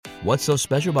What's so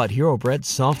special about Hero Bread's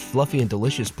soft, fluffy, and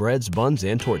delicious breads, buns,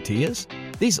 and tortillas?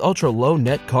 These ultra-low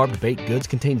net-carb baked goods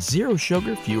contain zero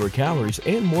sugar, fewer calories,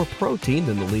 and more protein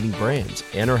than the leading brands,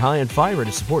 and are high in fiber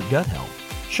to support gut health.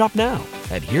 Shop now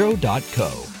at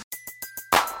Hero.co.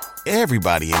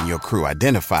 Everybody in your crew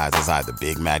identifies as either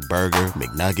Big Mac Burger,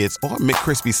 McNuggets, or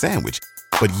McCrispy Sandwich.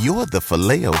 But you're the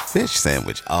Filet-O-Fish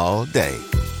Sandwich all day.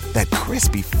 That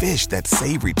crispy fish, that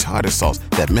savory tartar sauce,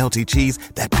 that melty cheese,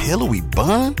 that pillowy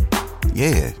bun.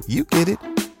 Yeah, you get it.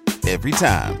 Every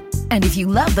time. And if you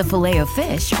love the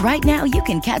Filet-O-Fish, right now you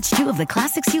can catch two of the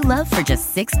classics you love for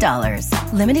just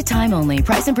 $6. Limited time only.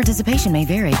 Price and participation may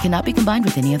vary. Cannot be combined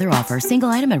with any other offer. Single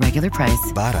item at regular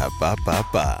price.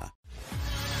 Ba-da-ba-ba-ba.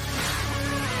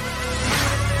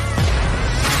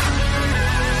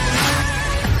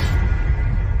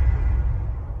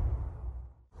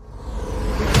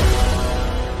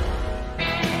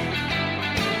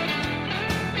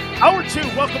 Hour 2,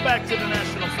 welcome back to the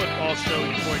National Football Show.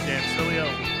 Your boy Dan Sileo.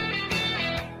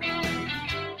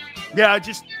 Yeah, I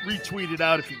just retweeted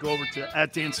out if you go over to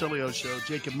 @Dan Sileo Show,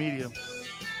 Jacob Media.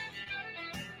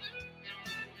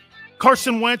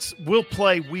 Carson Wentz will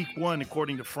play week 1,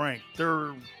 according to Frank.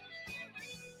 They're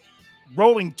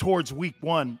rolling towards week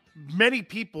 1. Many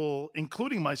people,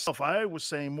 including myself, I was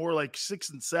saying more like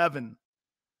 6 and 7.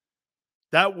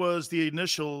 That was the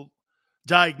initial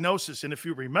diagnosis. And if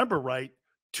you remember right,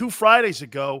 2 Fridays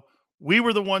ago, we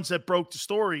were the ones that broke the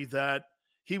story that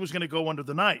he was going to go under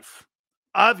the knife.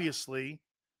 Obviously,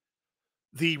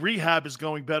 the rehab is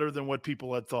going better than what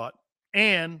people had thought,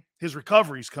 and his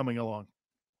recovery is coming along.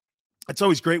 It's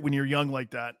always great when you're young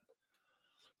like that.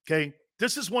 Okay,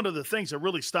 this is one of the things that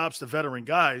really stops the veteran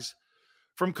guys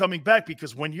from coming back,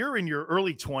 because when you're in your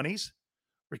early 20s,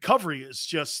 recovery is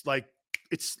just like,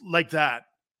 it's like that.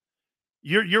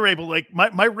 You're able, like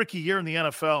my rookie year in the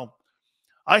NFL,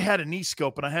 I had a knee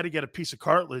scope and I had to get a piece of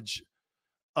cartilage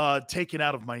taken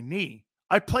out of my knee.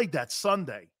 I played that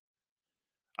Sunday.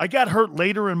 I got hurt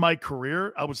later in my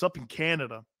career. I was up in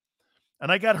Canada,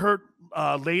 and I got hurt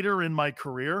later in my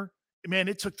career. Man,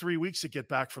 it took 3 weeks to get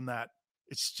back from that.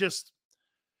 It's just,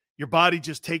 your body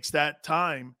just takes that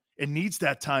time and needs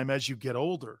that time as you get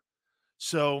older.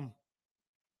 So,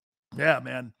 yeah,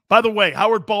 man. By the way,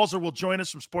 Howard Balzer will join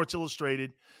us from Sports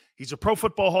Illustrated. He's a Pro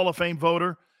Football Hall of Fame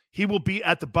voter. He will be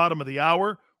at the bottom of the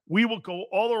hour. We will go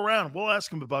all around. We'll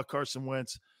ask him about Carson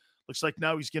Wentz. Looks like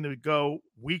now he's going to go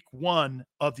week 1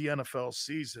 of the NFL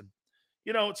season.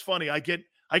 You know, it's funny. I get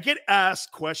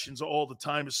asked questions all the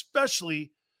time,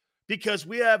 especially because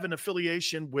we have an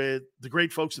affiliation with the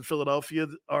great folks in Philadelphia,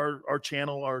 our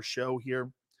channel, our show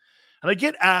here. And I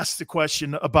get asked the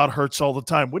question about Hurts all the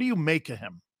time. What do you make of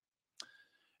him?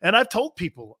 And I've told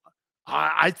people,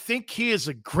 I think he is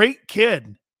a great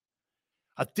kid.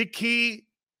 I think he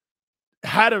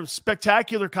had a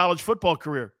spectacular college football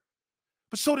career.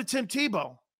 But so did Tim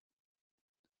Tebow.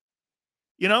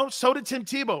 You know, so did Tim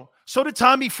Tebow. So did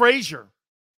Tommy Frazier.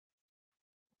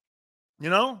 You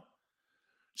know?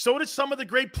 So did some of the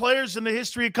great players in the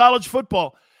history of college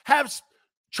football. Have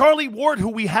Charlie Ward, who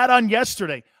we had on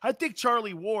yesterday. I think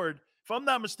Charlie Ward, if I'm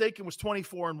not mistaken, was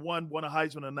 24-1, won a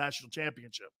Heisman and a national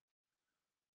championship.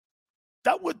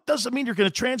 That doesn't mean you're going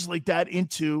to translate that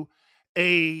into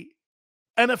a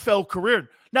NFL career.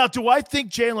 Now, do I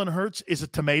think Jalen Hurts is a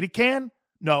tomato can?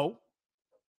 No.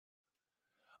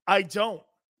 I don't.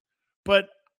 But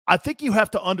I think you have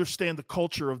to understand the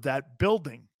culture of that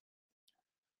building.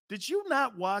 Did you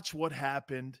not watch what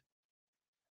happened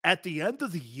at the end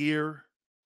of the year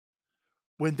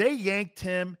when they yanked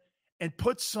him and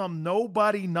put some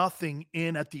nobody nothing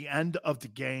in at the end of the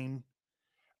game,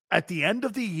 at the end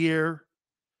of the year,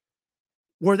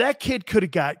 where that kid could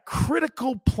have got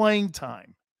critical playing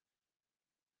time,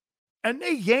 and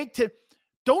they yanked him?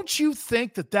 Don't you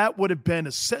think that would have been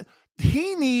a set?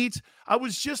 He needs, I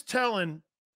was just telling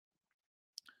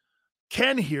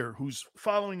Ken here, who's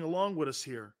following along with us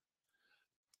here,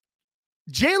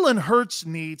 Jalen Hurts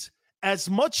needs as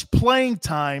much playing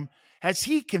time as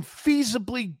he can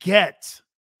feasibly get.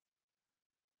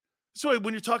 So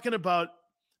when you're talking about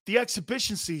the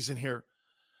exhibition season here,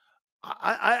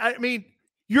 I mean,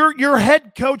 your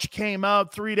head coach came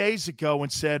out 3 days ago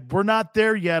and said, we're not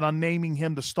there yet on naming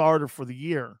him the starter for the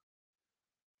year.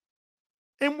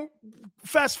 And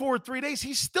fast forward 3 days,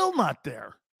 he's still not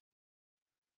there.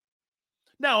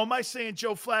 Now, am I saying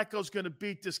Joe Flacco's going to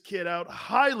beat this kid out?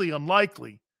 Highly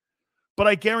unlikely. But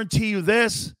I guarantee you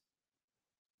this,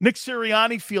 Nick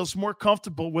Sirianni feels more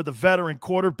comfortable with a veteran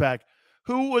quarterback.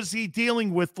 Who was he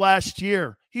dealing with last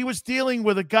year? He was dealing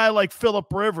with a guy like Phillip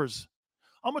Rivers.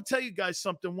 I'm going to tell you guys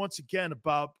something once again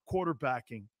about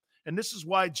quarterbacking. And this is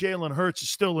why Jalen Hurts is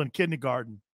still in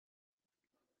kindergarten.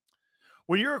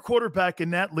 When you're a quarterback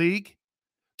in that league,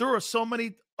 there are so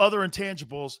many other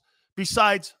intangibles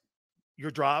besides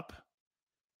your drop,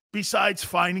 besides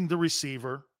finding the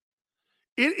receiver.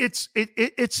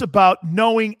 It's about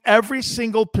knowing every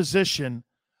single position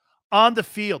on the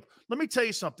field. Let me tell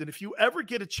you something. If you ever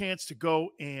get a chance to go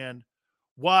and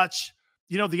watch,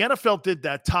 the NFL did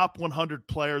that top 100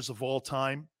 players of all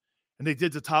time, and they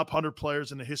did the top 100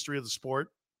 players in the history of the sport.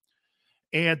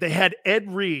 And they had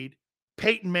Ed Reed,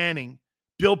 Peyton Manning,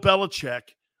 Bill Belichick,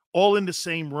 all in the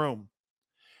same room.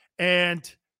 And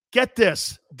get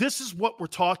this. This is what we're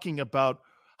talking about,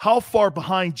 how far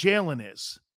behind Jalen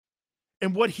is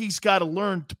and what he's got to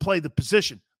learn to play the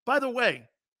position. By the way,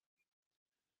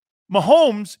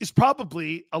 Mahomes is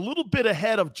probably a little bit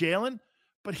ahead of Jalen,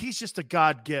 but he's just a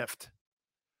God gift.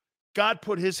 God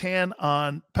put his hand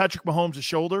on Patrick Mahomes'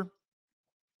 shoulder,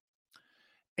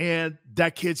 and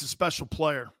that kid's a special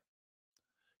player.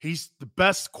 He's the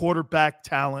best quarterback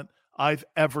talent I've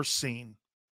ever seen.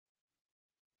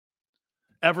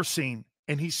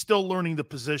 And he's still learning the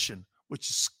position, which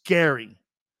is scary.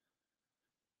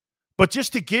 But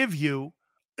just to give you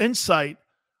insight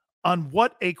on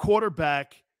what a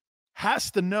quarterback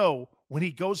has to know when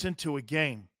he goes into a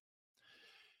game.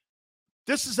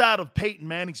 This is out of Peyton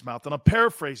Manning's mouth, and I'm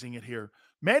paraphrasing it here.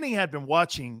 Manning had been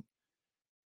watching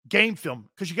game film,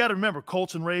 because you got to remember,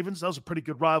 Colts and Ravens, that was a pretty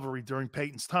good rivalry during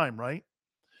Peyton's time, right?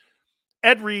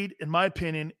 Ed Reed, in my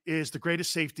opinion, is the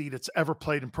greatest safety that's ever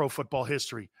played in pro football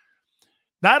history.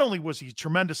 Not only was he a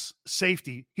tremendous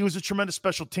safety, he was a tremendous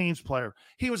special teams player.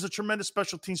 He was a tremendous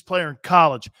special teams player in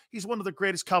college. He's one of the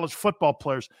greatest college football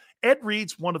players. Ed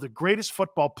Reed's one of the greatest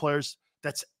football players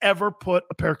that's ever put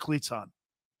a pair of cleats on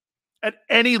at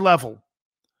any level.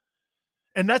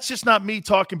 And that's just not me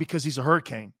talking because he's a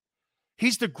Hurricane.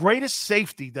 He's the greatest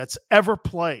safety that's ever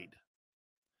played.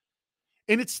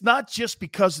 And it's not just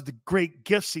because of the great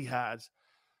gifts he has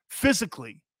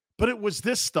physically, but it was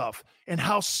this stuff and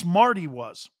how smart he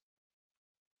was.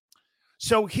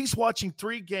 So he's watching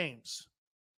 3 games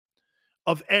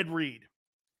of Ed Reed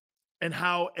and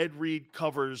how Ed Reed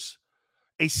covers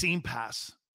a seam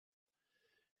pass.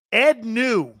 Ed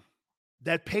knew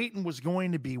that Peyton was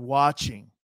going to be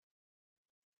watching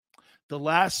the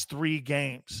last 3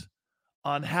 games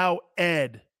on how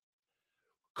Ed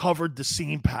covered the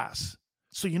seam pass.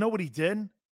 So you know what he did?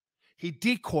 He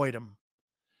decoyed him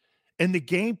in the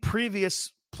game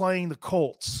previous playing the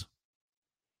Colts.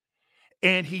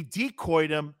 And he decoyed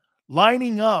him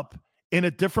lining up in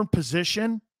a different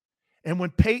position. And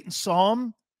when Peyton saw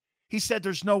him, he said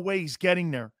there's no way he's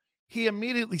getting there. He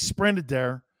immediately sprinted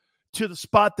there to the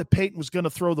spot that Peyton was going to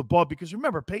throw the ball. Because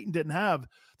remember, Peyton didn't have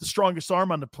the strongest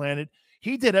arm on the planet.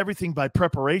 He did everything by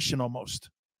preparation almost.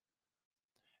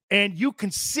 And you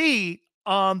can see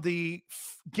on the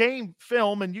game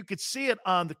film, and you could see it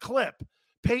on the clip,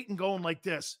 Peyton going like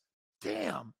this.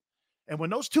 Damn. And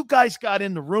when those 2 guys got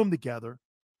in the room together,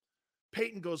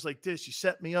 Peyton goes like this. You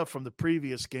set me up from the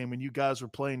previous game when you guys were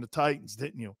playing the Titans,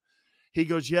 didn't you? He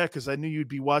goes, yeah, because I knew you'd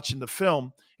be watching the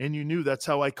film, and you knew that's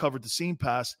how I covered the seam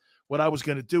pass. What I was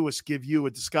going to do is give you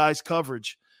a disguised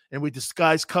coverage, and we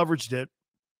disguised coveraged it,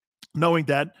 knowing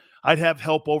that I'd have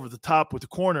help over the top with the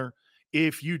corner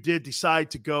if you did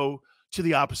decide to go to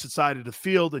the opposite side of the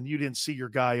field and you didn't see your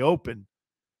guy open.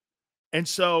 And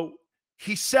so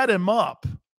he set him up.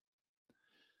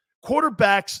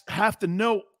 Quarterbacks have to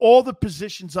know all the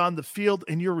positions on the field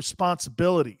and your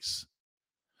responsibilities.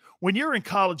 When you're in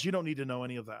college, you don't need to know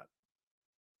any of that.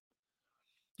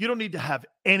 You don't need to have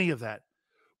any of that.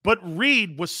 But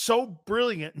Reed was so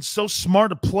brilliant and so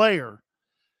smart a player.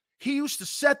 He used to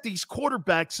set these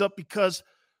quarterbacks up because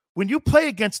when you play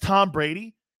against Tom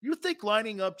Brady, you think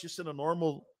lining up just in a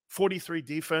normal 43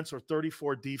 defense or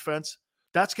 34 defense,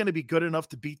 that's going to be good enough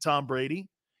to beat Tom Brady?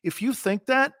 If you think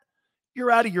that,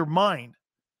 you're out of your mind.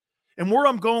 And where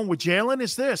I'm going with Jalen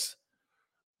is this.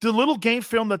 The little game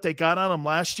film that they got on him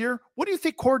last year, what do you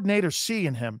think coordinators see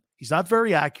in him? He's not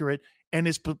very accurate, and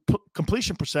his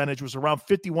completion percentage was around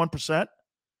 51%.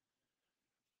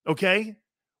 Okay?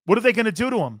 What are they going to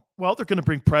do to him? Well, they're going to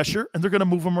bring pressure, and they're going to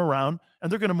move him around,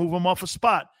 and they're going to move him off a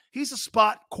spot. He's a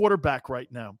spot quarterback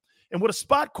right now. And what a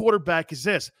spot quarterback is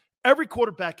this. Every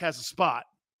quarterback has a spot.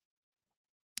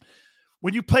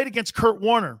 When you played against Kurt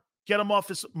Warner, get him off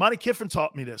his – Monty Kiffin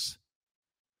taught me this,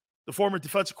 the former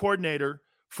defensive coordinator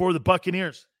for the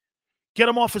Buccaneers. Get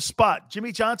him off his spot.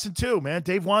 Jimmy Johnson too, man.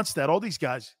 Dave Wannstedt, all these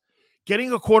guys.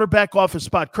 Getting a quarterback off his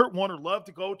spot. Kurt Warner loved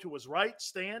to go to his right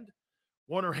stand.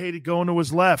 Warner hated going to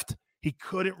his left. He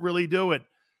couldn't really do it.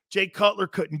 Jay Cutler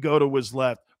couldn't go to his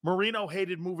left. Marino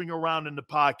hated moving around in the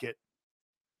pocket.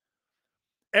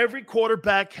 Every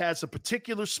quarterback has a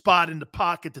particular spot in the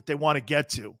pocket that they want to get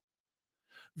to.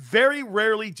 Very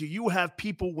rarely do you have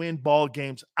people win ball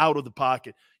games out of the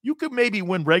pocket. You could maybe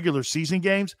win regular season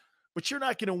games, but you're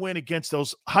not going to win against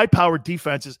those high-powered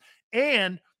defenses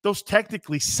and those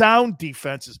technically sound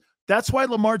defenses. That's why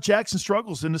Lamar Jackson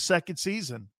struggles in the second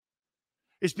season.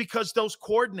 It's because those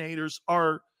coordinators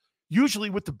are usually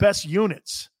with the best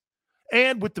units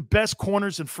and with the best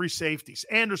corners and free safeties.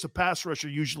 And there's a pass rusher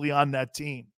usually on that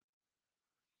team.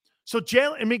 So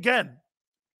Jalen, and again,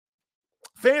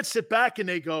 fans sit back and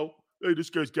they go, hey, this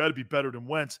guy's got to be better than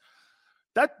Wentz.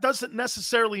 That doesn't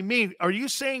necessarily mean, are you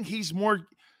saying he's more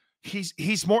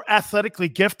athletically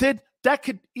gifted? That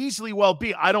could easily well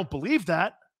be. I don't believe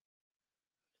that.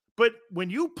 But when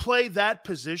you play that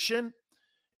position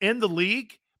in the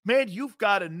league, man, you've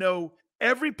got to know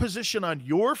every position on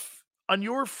your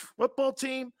football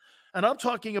team, and I'm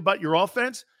talking about your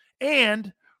offense.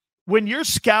 And when you're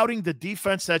scouting the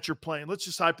defense that you're playing, let's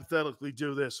just hypothetically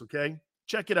do this, okay?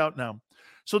 Check it out now.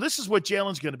 So this is what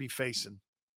Jalen's going to be facing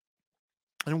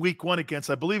in week 1 against,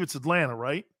 I believe it's Atlanta,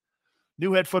 right?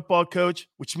 New head football coach,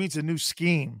 which means a new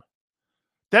scheme.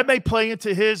 That may play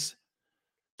into his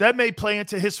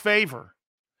favor.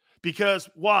 Because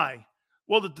why?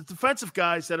 Well, the defensive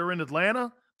guys that are in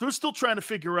Atlanta, they're still trying to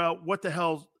figure out what the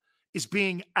hell is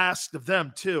being asked of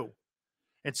them too.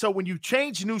 And so when you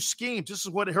change new schemes, this is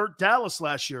what hurt Dallas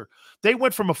last year. They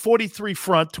went from a 43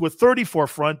 front to a 34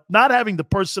 front, not having the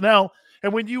personnel.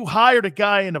 And when you hired a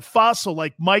guy in a fossil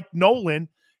like Mike Nolan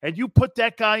and you put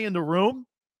that guy in the room,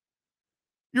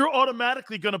 you're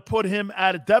automatically going to put him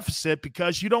at a deficit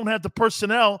because you don't have the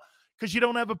personnel, because you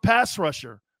don't have a pass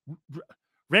rusher.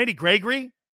 Randy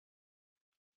Gregory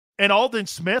and Aldon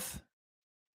Smith,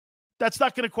 that's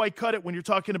not going to quite cut it when you're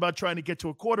talking about trying to get to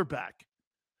a quarterback.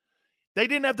 They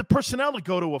didn't have the personnel to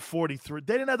go to a 43.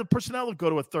 They didn't have the personnel to go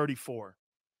to a 34.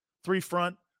 3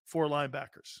 front, 4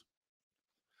 linebackers.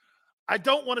 I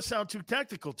don't want to sound too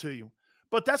technical to you,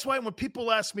 but that's why when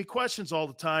people ask me questions all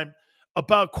the time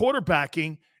about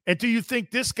quarterbacking, and do you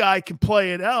think this guy can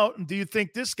play it out? And do you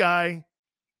think this guy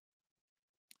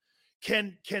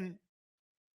can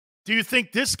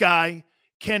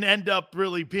end up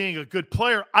really being a good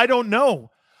player? I don't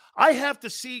know. I have to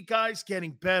see guys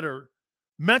getting better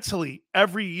mentally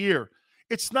every year.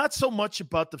 It's not so much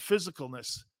about the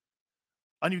physicalness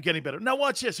on you getting better. Now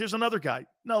watch this. Here's another guy.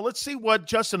 Now let's see what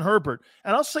Justin Herbert,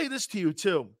 and I'll say this to you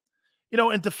too.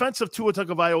 In defense of Tua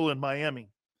Tagovailoa in Miami,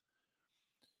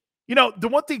 the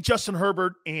one thing Justin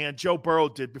Herbert and Joe Burrow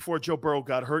did before Joe Burrow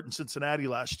got hurt in Cincinnati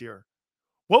last year,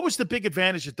 what was the big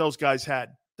advantage that those guys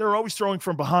had? They were always throwing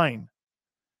from behind.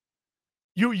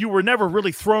 You were never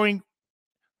really playing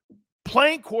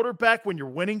quarterback when you're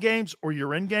winning games or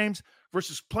you're in games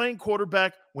versus playing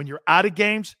quarterback when you're out of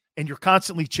games and you're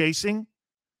constantly chasing.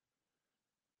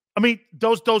 I mean,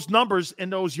 those numbers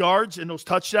and those yards and those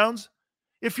touchdowns,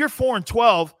 if you're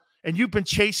 4-12 and you've been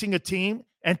chasing a team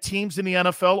and teams in the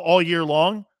NFL all year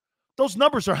long, those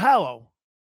numbers are hollow.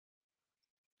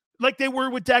 Like they were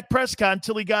with Dak Prescott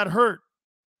until he got hurt.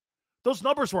 Those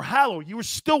numbers were hollow. You were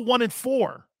still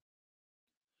 1-4.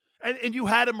 And you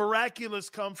had a miraculous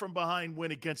come from behind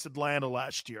win against Atlanta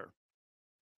last year.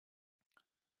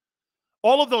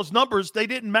 All of those numbers, they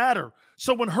didn't matter.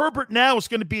 So when Herbert now is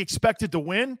going to be expected to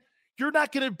win, you're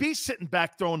not going to be sitting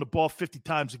back throwing the ball 50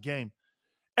 times a game.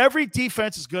 Every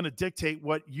defense is going to dictate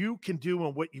what you can do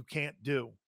and what you can't do.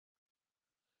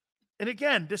 And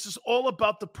again, this is all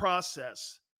about the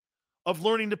process of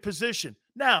learning the position.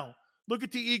 Now, look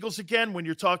at the Eagles again when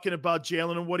you're talking about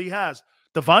Jalen and what he has.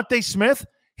 Devontae Smith,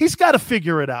 he's got to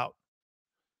figure it out.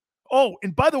 Oh,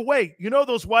 and by the way,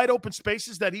 those wide open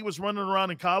spaces that he was running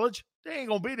around in college? They ain't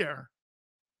going to be there.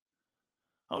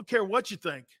 I don't care what you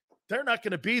think. They're not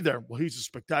going to be there. Well, he's a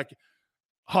spectacular.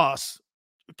 Haas,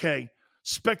 okay.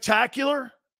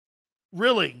 Spectacular?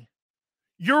 Really?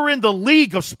 You're in the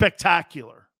league of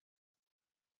spectacular.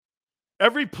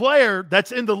 Every player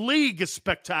that's in the league is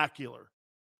spectacular.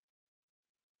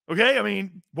 Okay? I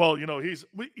mean, well,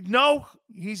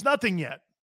 he's nothing yet.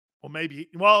 Well, maybe.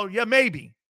 Well, yeah,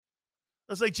 maybe.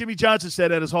 That's like Jimmy Johnson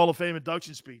said at his Hall of Fame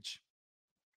induction speech.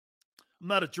 I'm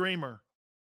not a dreamer.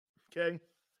 Okay?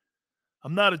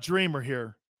 I'm not a dreamer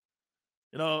here.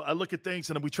 I look at things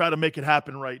and we try to make it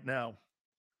happen right now.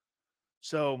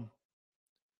 So,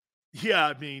 yeah,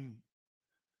 I mean,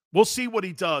 we'll see what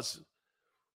he does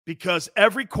because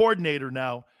every coordinator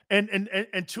now,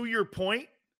 and to your point,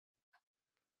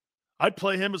 I'd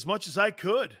play him as much as I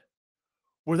could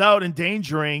without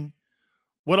endangering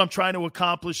what I'm trying to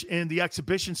accomplish in the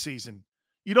exhibition season.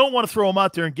 You don't want to throw him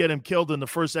out there and get him killed in the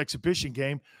first exhibition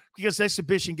game because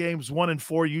exhibition games 1 and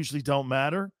 4 usually don't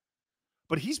matter.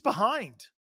 But he's behind.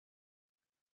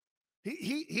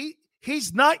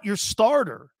 He's not your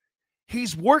starter.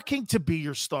 He's working to be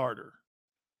your starter.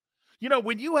 You know,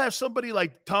 when you have somebody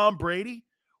like Tom Brady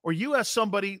or you have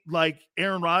somebody like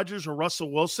Aaron Rodgers or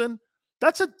Russell Wilson,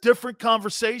 that's a different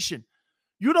conversation.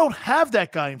 You don't have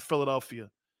that guy in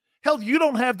Philadelphia. Hell, you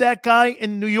don't have that guy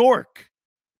in New York.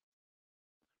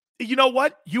 You know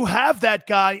what? You have that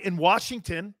guy in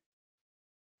Washington.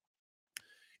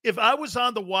 If I was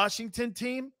on the Washington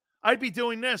team, I'd be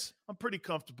doing this. I'm pretty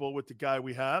comfortable with the guy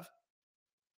we have.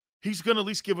 He's going to at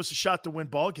least give us a shot to win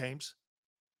ball games.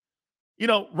 You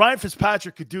know, Ryan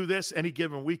Fitzpatrick could do this any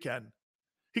given weekend.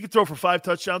 He could throw for 5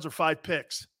 touchdowns or 5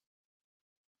 picks.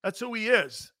 That's who he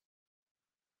is.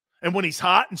 And when he's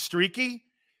hot and streaky,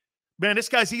 man, this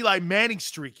guy's Eli Manning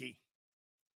streaky.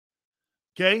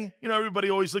 Okay? You know, everybody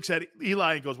always looks at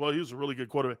Eli and goes, well, he was a really good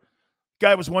quarterback.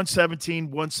 Guy was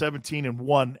 117, and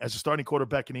 1 as a starting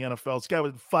quarterback in the NFL. This guy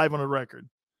with a 500 record.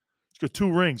 He's got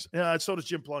 2 rings. Yeah, so does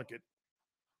Jim Plunkett.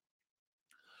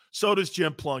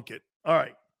 All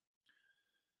right.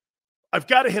 I've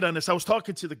got to hit on this. I was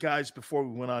talking to the guys before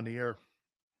we went on the air.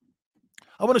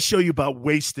 I want to show you about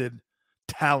wasted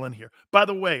talent here. By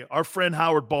the way, our friend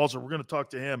Howard Balzer, we're going to talk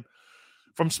to him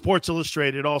from Sports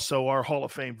Illustrated, also our Hall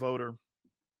of Fame voter.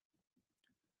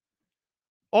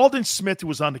 Aldon Smith, who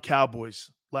was on the Cowboys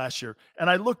last year, and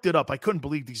I looked it up. I couldn't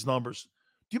believe these numbers.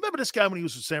 Do you remember this guy when he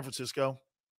was in San Francisco?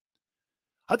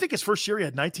 I think his first year he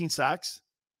had 19 sacks.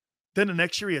 Then the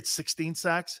next year he had 16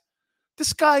 sacks.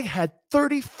 This guy had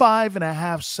 35 and a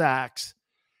half sacks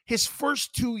his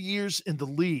first 2 years in the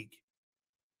league.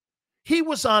 He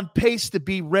was on pace to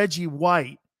be Reggie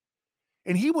White,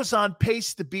 and he was on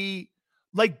pace to be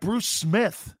like Bruce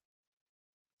Smith.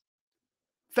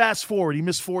 Fast forward, he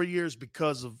missed 4 years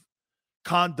because of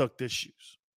conduct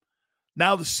issues.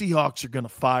 Now the Seahawks are going to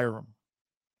fire him.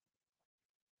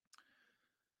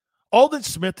 Aldon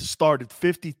Smith has started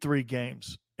 53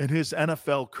 games in his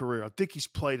NFL career. I think he's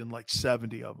played in like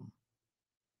 70 of them.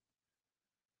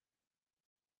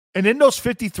 And in those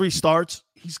 53 starts,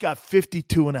 he's got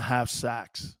 52 and a half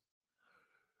sacks.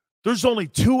 There's only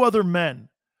 2 other men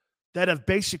that have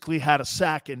basically had a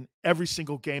sack in every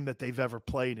single game that they've ever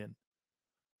played in.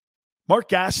 Mark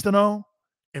Gastineau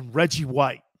and Reggie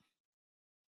White.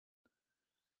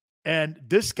 And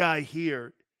this guy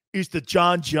here is the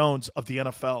John Jones of the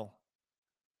NFL.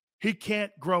 He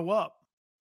can't grow up.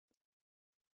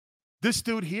 This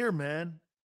dude here, man,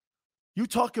 you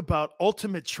talk about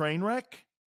ultimate train wreck.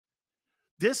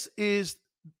 This is,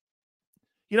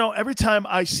 you know, every time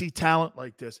I see talent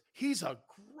like this, he's a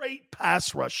great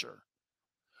pass rusher.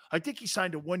 I think he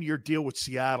signed a 1-year deal with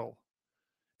Seattle.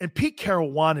 And Pete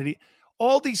Carroll wanted it.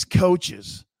 All these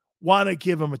coaches want to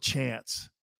give him a chance.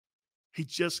 He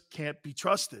just can't be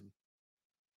trusted.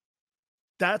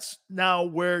 That's now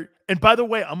where, and by the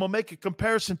way, I'm going to make a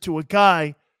comparison to a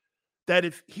guy that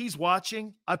if he's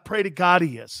watching, I pray to God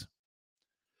he is.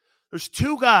 There's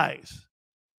 2 guys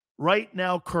right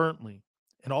now currently,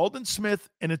 and Aldon Smith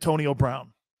and Antonio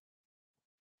Brown.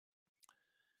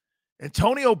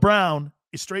 Antonio Brown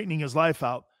is straightening his life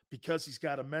out because he's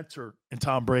got a mentor in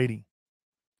Tom Brady.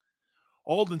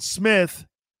 Aldon Smith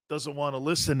doesn't want to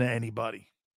listen to anybody.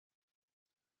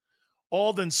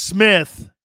 Aldon Smith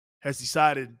has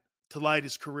decided to light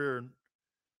his career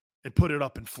and put it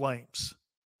up in flames.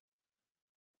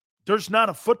 There's not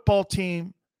a football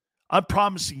team, I'm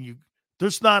promising you,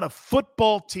 there's not a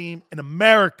football team in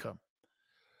America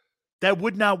that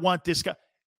would not want this guy.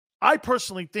 I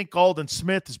personally think Aldon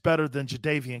Smith is better than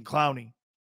Jadeveon Clowney.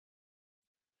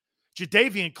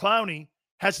 Jadeveon Clowney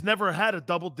has never had a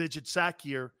double-digit sack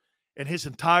year in his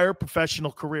entire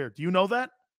professional career. Do you know that?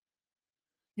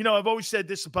 You know, I've always said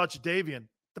this about Jadeveon.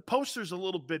 The poster's a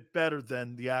little bit better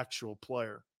than the actual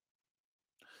player.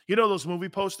 You know those movie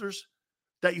posters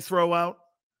that you throw out?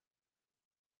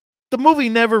 The movie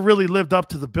never really lived up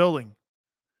to the billing.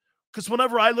 Because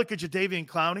whenever I look at Jadeveon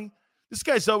Clowney, this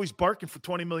guy's always barking for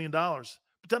 $20 million.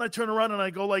 But then I turn around and I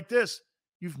go like this.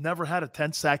 You've never had a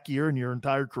 10-sack year in your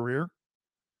entire career?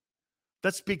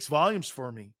 That speaks volumes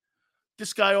for me.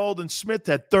 This guy, Aldon Smith,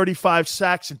 had 35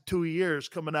 sacks in 2 years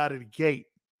coming out of the gate.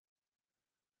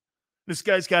 This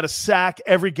guy's got a sack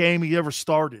every game he ever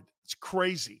started. It's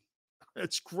crazy.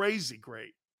 It's crazy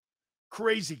great.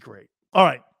 Crazy great. All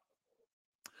right.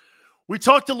 We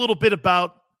talked a little bit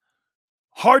about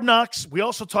Hard Knocks. We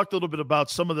also talked a little bit about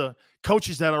some of the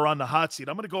coaches that are on the hot seat.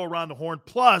 I'm going to go around the horn.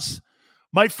 Plus,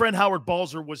 my friend Howard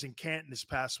Balzer was in Canton this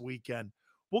past weekend.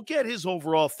 We'll get his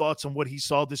overall thoughts on what he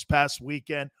saw this past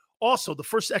weekend. Also, the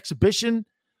first exhibition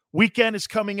weekend is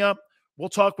coming up. We'll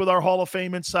talk with our Hall of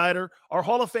Fame insider, our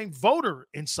Hall of Fame voter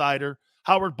insider,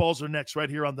 Howard Balzer, next right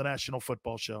here on the National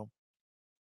Football Show.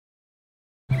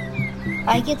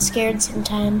 I get scared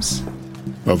sometimes.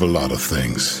 Of a lot of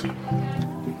things.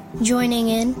 Joining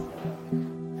in.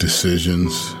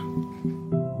 Decisions.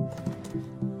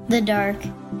 The dark.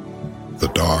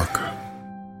 The dark.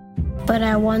 But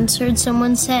I once heard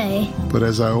someone say, but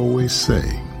as I always say,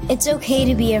 it's okay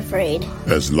to be afraid.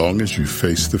 As long as you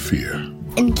face the fear.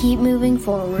 And keep moving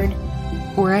forward.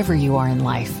 Wherever you are in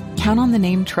life, count on the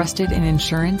name trusted in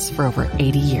insurance for over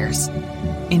 80 years.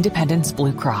 Independence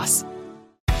Blue Cross.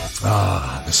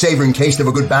 The savoring taste of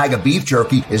a good bag of beef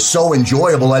jerky is so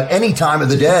enjoyable at any time of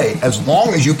the day, as long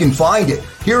as you can find it.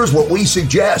 Here's what we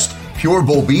suggest. Pure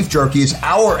Bull Beef Jerky is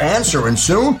our answer, and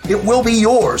soon it will be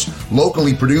yours.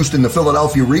 Locally produced in the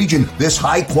Philadelphia region, this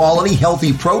high-quality,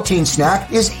 healthy protein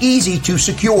snack is easy to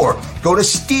secure. Go to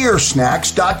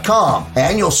steersnacks.com,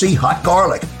 and you'll see hot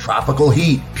garlic, tropical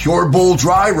heat, Pure Bull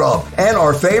dry rub, and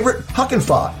our favorite, Huck and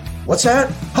Fod. What's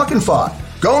that? Huck and Fod.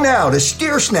 Go now to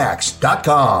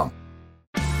steersnacks.com.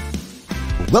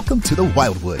 Welcome to the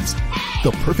Wildwoods,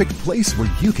 the perfect place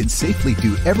where you can safely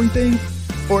do everything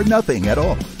or nothing at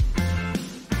all.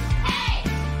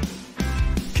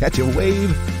 Catch a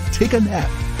wave, take a nap,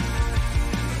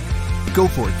 go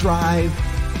for a drive,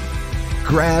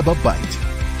 grab a bite.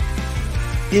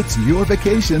 It's your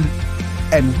vacation,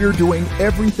 and we're doing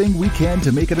everything we can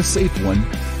to make it a safe one.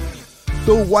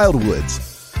 The Wildwoods.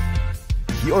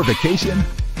 Your vacation,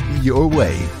 your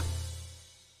way.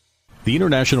 The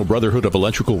International Brotherhood of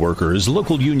Electrical Workers,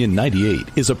 Local Union 98,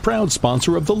 is a proud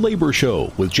sponsor of The Labor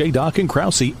Show with J. Doc and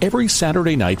Krause every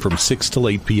Saturday night from 6 till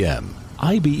 8 p.m.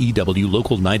 IBEW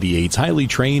Local 98's highly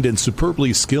trained and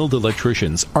superbly skilled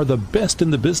electricians are the best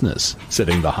in the business,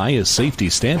 setting the highest safety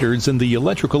standards in the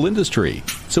electrical industry.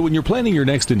 So when you're planning your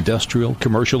next industrial,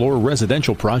 commercial, or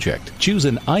residential project, choose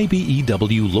an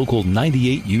IBEW Local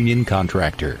 98 union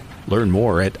contractor. Learn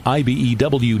more at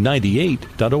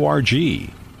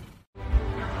ibew98.org.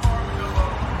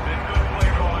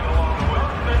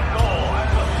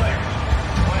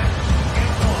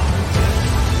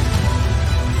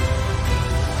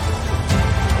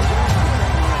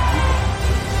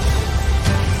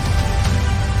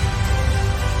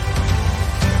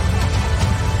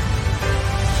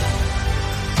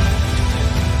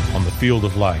 Field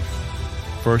of life,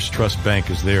 First Trust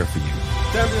Bank is there for you.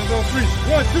 Champions on three.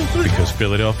 1, 2, 3. Because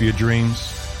Philadelphia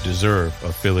dreams deserve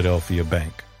a Philadelphia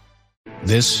bank.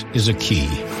 This is a key.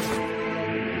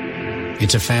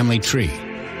 It's a family tree.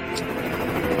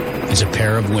 It's a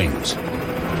pair of wings.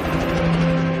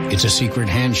 It's a secret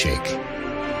handshake.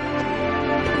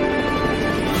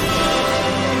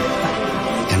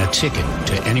 And a ticket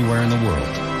to anywhere in the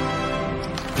world.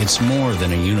 It's more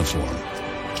than a uniform.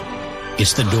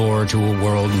 It's the door to a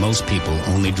world most people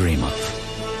only dream of.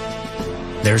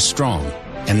 There's Strong,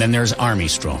 and then there's Army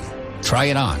Strong. Try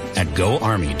it on at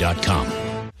GoArmy.com.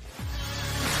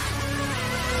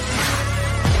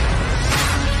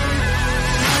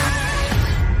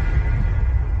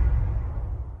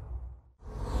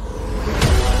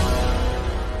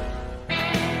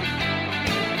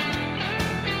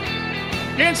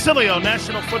 Dan Sileo,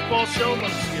 National Football Show.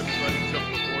 Let's see everybody jump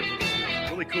aboard.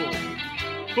 Really cool.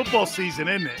 Football season,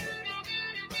 isn't it?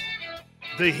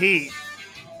 The heat.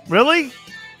 Really?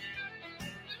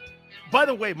 By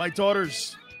the way, my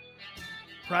daughter's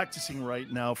practicing right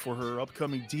now for her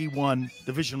upcoming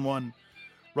Division I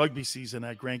rugby season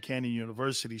at Grand Canyon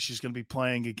University. She's going to be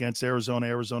playing against Arizona,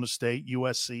 Arizona State,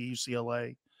 USC,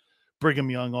 UCLA, Brigham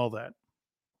Young, all that.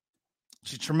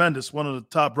 She's tremendous, one of the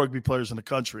top rugby players in the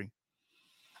country.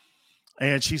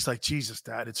 And she's like, Jesus,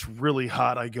 Dad, it's really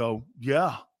hot. I go,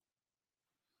 yeah.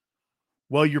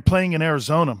 Well, you're playing in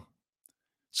Arizona.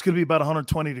 It's going to be about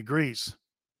 120 degrees.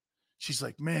 She's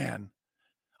like, man.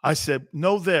 I said,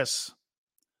 know this.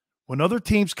 When other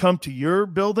teams come to your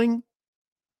building,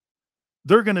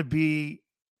 they're going to be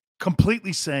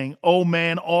completely saying, oh,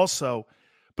 man, also.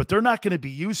 But they're not going to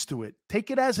be used to it.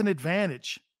 Take it as an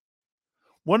advantage.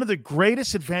 One of the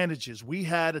greatest advantages we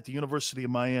had at the University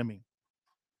of Miami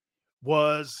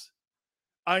was,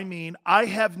 I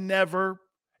have never,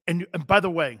 and by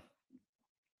the way,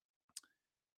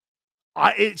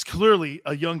 it's clearly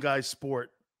a young guy's sport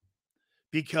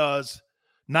because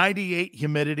 98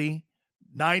 humidity,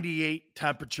 98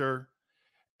 temperature,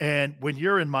 and when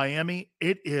you're in Miami,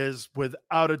 it is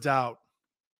without a doubt.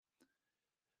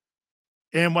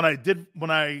 And when I did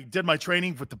my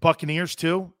training with the Buccaneers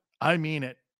too, I mean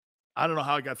it. I don't know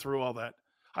how I got through all that.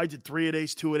 I did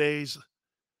 3-a-days, 2-a-days.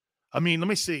 Let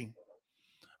me see.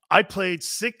 I played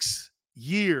 6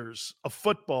 years of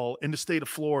football in the state of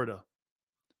Florida.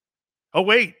 Oh,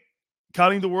 wait,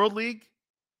 counting the World League?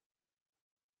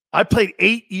 I played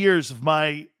 8 years of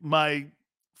my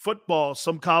football,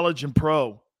 some college and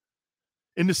pro,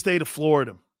 in the state of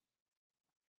Florida.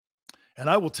 And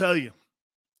I will tell you,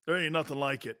 there ain't nothing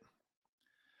like it.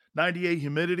 98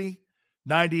 humidity,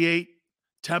 98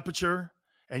 temperature,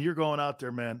 and you're going out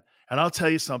there, man. And I'll tell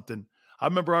you something. I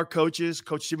remember our coaches,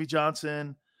 Coach Jimmy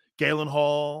Johnson, Galen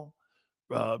Hall,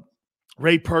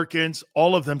 Ray Perkins,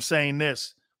 all of them saying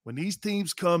this. When these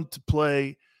teams come to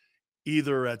play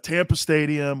either at Tampa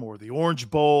Stadium or the Orange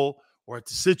Bowl or at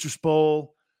the Citrus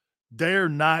Bowl, they're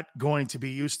not going to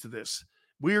be used to this.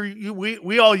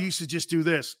 We all used to just do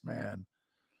this, man.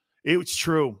 It was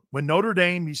true. When Notre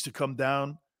Dame used to come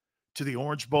down to the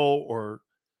Orange Bowl, or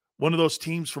one of those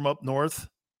teams from up north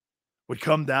would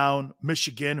come down,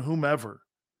 Michigan, whomever,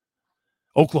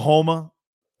 Oklahoma,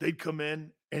 they'd come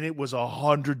in, and it was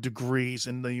 100 degrees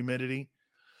in the humidity.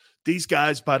 These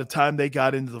guys, by the time they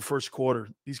got into the first quarter,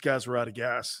 these guys were out of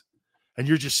gas. And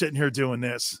you're just sitting here doing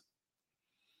this.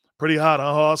 Pretty hot,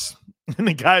 huh, Hoss? And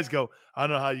the guys go, I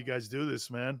don't know how you guys do this,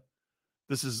 man.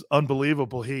 This is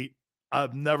unbelievable heat.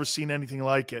 I've never seen anything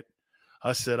like it.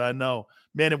 I said, I know.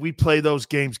 Man, if we play those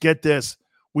games, get this.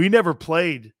 We never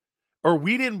played, or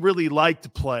we didn't really like to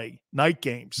play night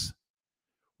games.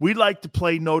 We like to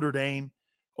play Notre Dame,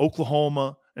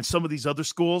 Oklahoma, and some of these other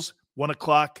schools, 1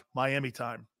 o'clock Miami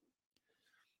time.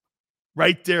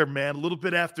 Right there, man. A little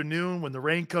bit afternoon when the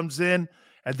rain comes in,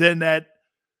 and then that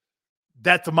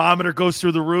thermometer goes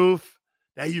through the roof.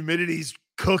 That humidity's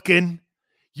cooking.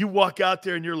 You walk out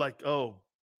there and you're like, oh,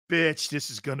 bitch, this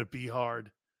is going to be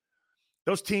hard.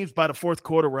 Those teams by the fourth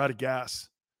quarter were out of gas.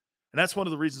 And that's one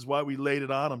of the reasons why we laid it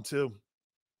on them too.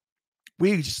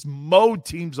 We just mowed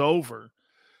teams over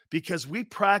because we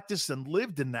practiced and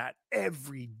lived in that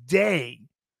every day.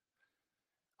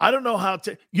 I don't know how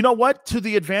to, you know what? To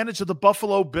the advantage of the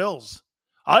Buffalo Bills.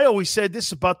 I always said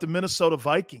this about the Minnesota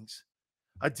Vikings.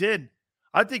 I did.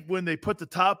 I think when they put the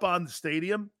top on the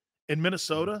stadium in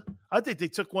Minnesota, I think they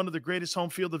took one of the greatest home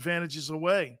field advantages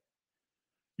away.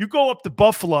 You go up to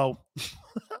Buffalo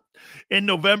in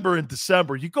November and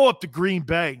December. You go up to Green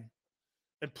Bay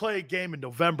and play a game in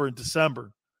November and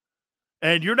December,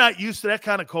 and you're not used to that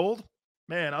kind of cold,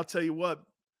 man, I'll tell you what,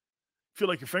 feel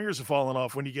like your fingers are falling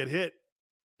off when you get hit.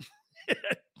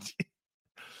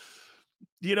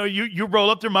 You know, you roll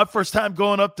up there. My first time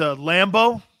going up to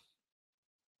Lambeau,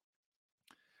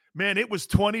 man, it was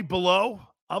 20 below.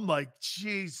 I'm like,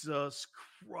 Jesus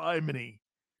criminy.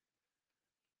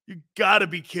 You got to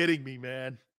be kidding me,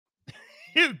 man.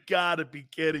 You got to be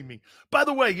kidding me. By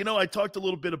the way, you know, I talked a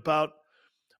little bit about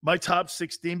my top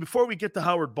 16. Before we get to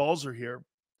Howard Balzer here,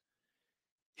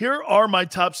 here are my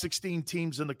top 16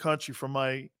 teams in the country from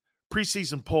my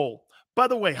preseason poll. By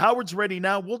the way, Howard's ready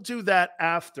now. We'll do that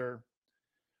after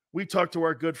we talk to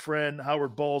our good friend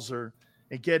Howard Balzer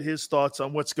and get his thoughts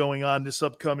on what's going on this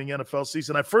upcoming NFL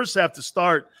season. I first have to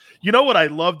start. You know what I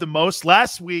loved the most?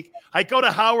 Last week, I go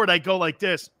to Howard. I go like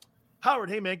this. Howard,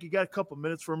 hey, man, you got a couple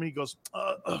minutes for me? He goes,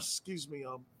 excuse me,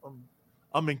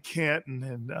 I'm in Canton.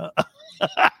 And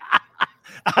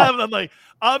I'm like,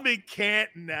 I'm in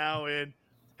Canton now. And,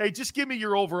 hey, just give me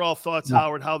your overall thoughts,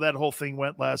 Howard, how that whole thing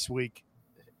went last week.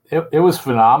 It was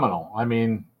phenomenal. I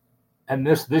mean, and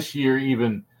this year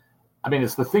even, I mean,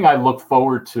 it's the thing I look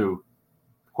forward to,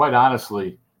 quite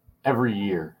honestly, every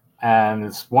year. And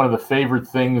it's one of the favorite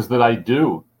things that I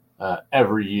do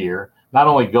every year, not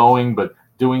only going, but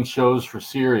doing shows for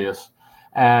Sirius.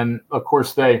 And of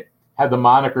course, they had the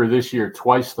moniker this year,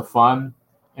 Twice the Fun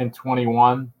in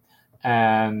 21.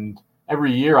 And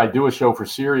every year I do a show for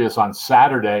Sirius on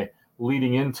Saturday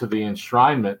leading into the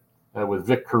enshrinement with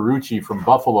Vic Carucci from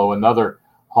Buffalo, another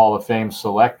Hall of Fame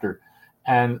selector.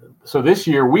 And so this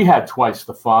year we had Twice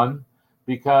the Fun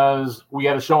because we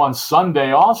had a show on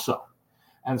Sunday also.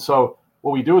 And so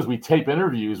what we do is we tape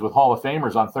interviews with Hall of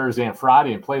Famers on Thursday and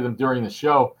Friday and play them during the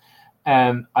show.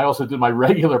 And I also did my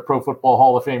regular Pro Football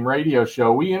Hall of Fame radio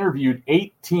show. We interviewed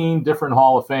 18 different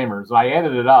Hall of Famers. And I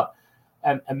added it up.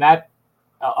 And that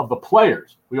of the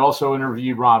players, we also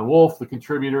interviewed Ron Wolf, the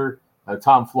contributor,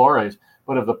 Tom Flores.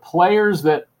 But of the players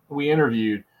that we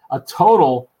interviewed, a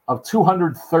total of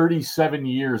 237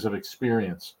 years of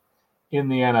experience in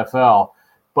the NFL.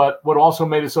 But what also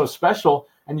made it so special,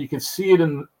 and you can see it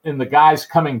in the guys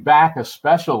coming back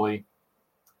especially,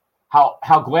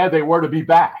 how glad they were to be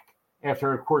back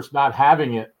after, of course, not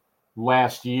having it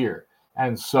last year.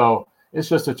 And so it's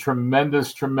just a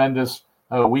tremendous, tremendous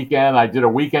weekend. I did a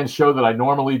weekend show that I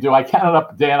normally do. I counted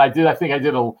up, Dan, I think I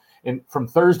did from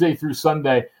Thursday through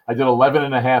Sunday, I did 11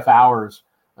 and a half hours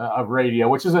of radio,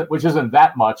 which isn't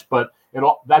that much, but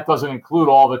that doesn't include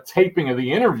all the taping of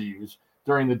the interviews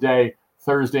during the day,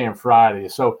 Thursday and Friday.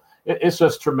 So it's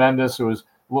just tremendous. It was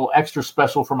a little extra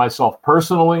special for myself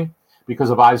personally because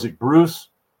of Isaac Bruce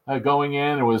going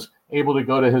in. I was able to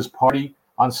go to his party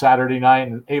on Saturday night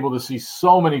and able to see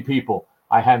so many people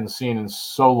I hadn't seen in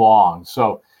so long.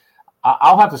 So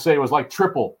I'll have to say it was like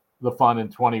triple the fun in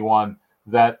 21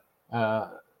 that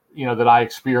that I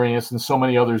experienced, and so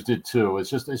many others did too. It's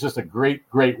just a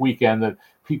great weekend that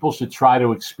people should try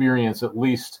to experience at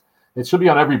least. It should be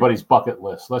on everybody's bucket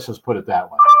list. Let's just put it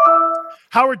that way.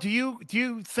 Howard, do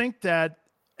you think that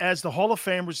as the Hall of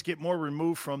Famers get more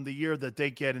removed from the year that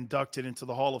they get inducted into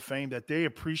the Hall of Fame, that they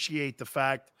appreciate the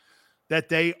fact that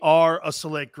they are a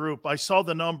select group? I saw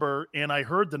the number and I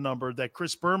heard the number that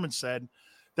Chris Berman said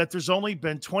that there's only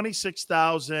been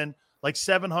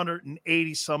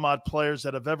 780 some odd players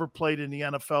that have ever played in the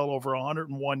NFL over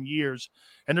 101 years.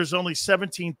 And there's only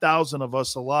 17,000 of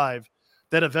us alive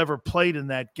that have ever played in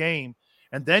that game.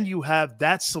 And then you have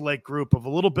that select group of a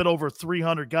little bit over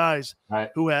 300 guys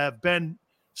who have been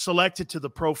selected to the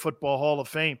Pro Football Hall of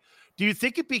Fame. Do you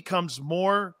think it becomes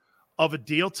more of a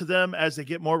deal to them as they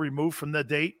get more removed from the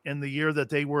date in the year that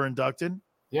they were inducted?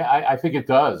 Yeah, I think it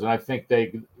does. And I think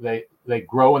they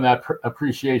grow in that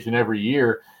appreciation every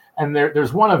year. And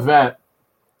there's one event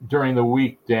during the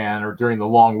week, Dan, or during the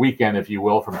long weekend, if you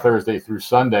will, from Thursday through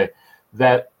Sunday,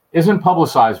 that isn't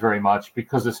publicized very much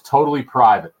because it's totally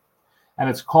private. And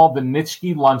it's called the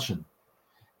Nitschke Luncheon.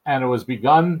 And it was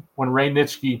begun when Ray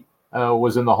Nitschke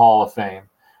was in the Hall of Fame.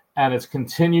 And it's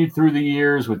continued through the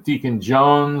years with Deacon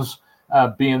Jones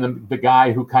being the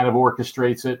guy who kind of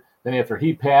orchestrates it. Then after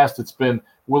he passed, it's been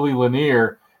Willie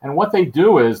Lanier. And what they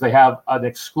do is they have an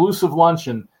exclusive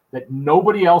luncheon that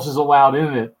nobody else is allowed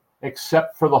in it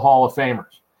except for the Hall of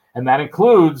Famers. And that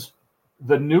includes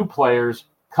the new players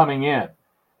coming in.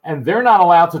 And they're not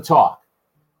allowed to talk.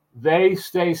 They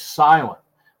stay silent.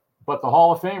 But the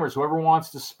Hall of Famers, whoever wants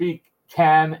to speak,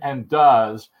 can and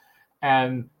does.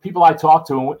 And people I talked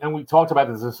to, and we talked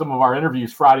about this in some of our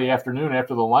interviews Friday afternoon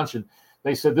after the luncheon,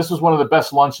 they said this was one of the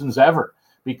best luncheons ever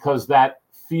because that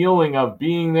feeling of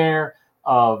being there,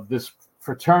 of this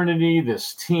fraternity,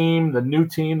 this team, the new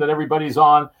team that everybody's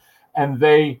on, and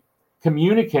they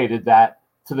communicated that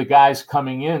to the guys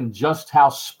coming in, just how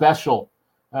special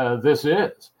this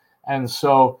is. And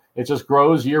so it just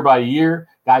grows year by year.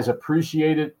 Guys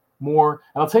appreciate it more.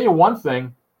 And I'll tell you one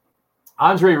thing,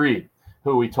 Andre Reed,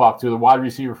 who we talked to, the wide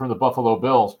receiver from the Buffalo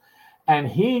Bills, and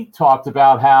he talked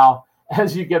about how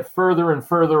as you get further and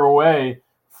further away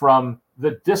from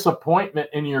the disappointment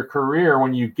in your career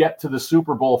when you get to the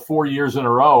Super Bowl 4 years in a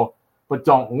row but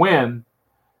don't win,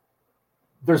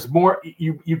 there's more,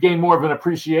 you gain more of an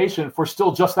appreciation for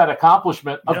still just that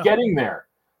accomplishment of getting there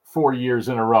 4 years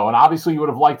in a row. And obviously you would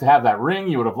have liked to have that ring,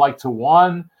 you would have liked to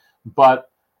won,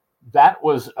 but that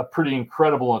was a pretty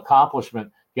incredible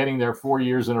accomplishment getting there 4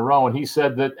 years in a row. And he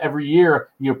said that every year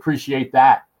you appreciate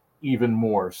that even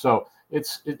more. So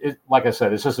it's like I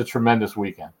said, it's just a tremendous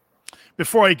weekend.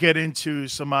 Before I get into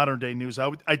some modern day news,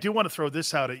 I do want to throw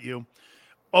this out at you.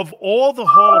 Of all the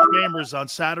Hall of Famers on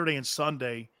Saturday and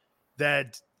Sunday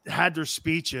that had their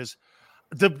speeches,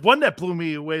 the one that blew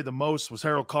me away the most was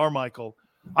Harold Carmichael.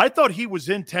 I thought he was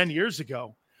in 10 years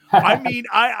ago. I mean,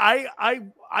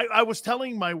 I was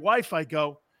telling my wife, I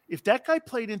go, if that guy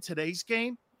played in today's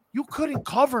game, you couldn't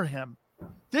cover him.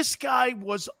 This guy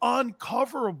was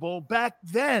uncoverable back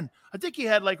then. I think he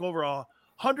had like over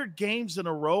 100 games in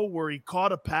a row where he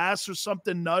caught a pass or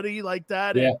something nutty like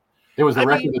that. Yeah, and, it was the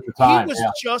record at the time. He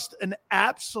was just an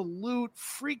absolute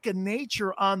freak of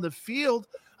nature on the field,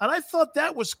 and I thought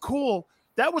that was cool.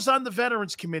 That was on the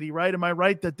Veterans Committee, right? Am I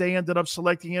right that they ended up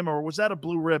selecting him, or was that a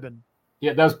blue ribbon?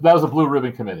 Yeah, that was a blue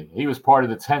ribbon committee. He was part of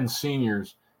the 10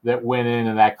 seniors that went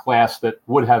in that class that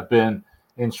would have been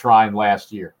enshrined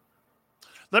last year.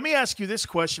 Let me ask you this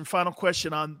question, final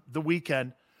question on the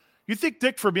weekend. You think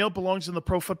Dick Vermeil belongs in the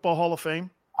Pro Football Hall of Fame?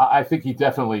 I think he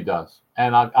definitely does.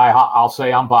 And I'll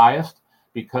say I'm biased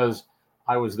because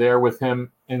I was there with him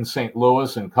in St.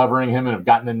 Louis and covering him and have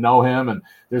gotten to know him. And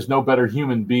there's no better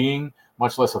human being,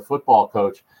 much less a football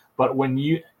coach. But when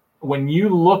you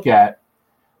look at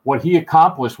what he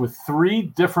accomplished with 3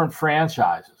 different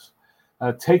franchises,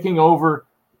 taking over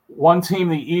one team,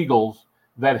 the Eagles,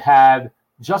 that had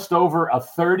just over a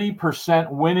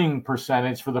 30% winning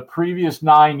percentage for the previous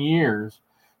 9 years,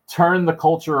 turned the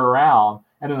culture around,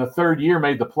 and in the 3rd year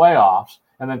made the playoffs,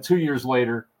 and then 2 years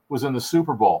later was in the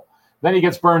Super Bowl. Then he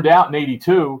gets burned out in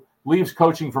 82, leaves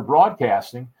coaching for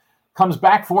broadcasting, comes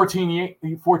back 14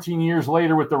 years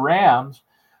later with the Rams,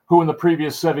 who in the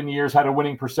previous 7 years had a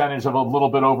winning percentage of a little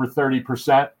bit over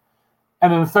 30%.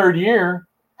 And in the third year,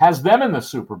 has them in the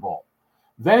Super Bowl.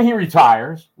 Then he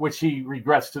retires, which he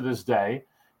regrets to this day,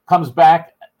 comes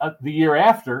back the year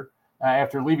after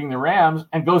leaving the Rams,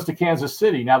 and goes to Kansas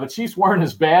City. Now, the Chiefs weren't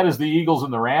as bad as the Eagles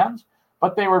and the Rams,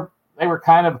 but they were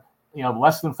kind of,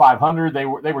 less than 500. They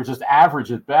were just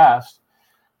average at best.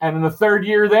 And in the third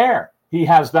year there, he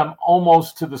has them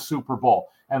almost to the Super Bowl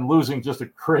and losing just a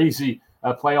crazy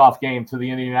playoff game to the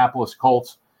Indianapolis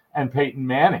Colts and Peyton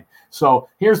Manning. So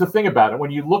here's the thing about it.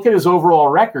 When you look at his overall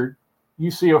record, you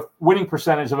see a winning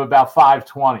percentage of about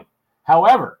 520.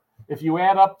 However, if you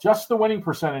add up just the winning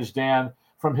percentage, Dan,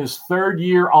 from his third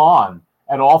year on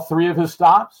at all three of his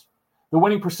stops, the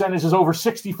winning percentage is over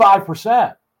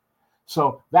 65%.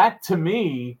 So that, to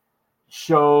me,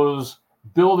 shows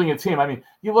building a team. I mean,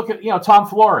 you look at, Tom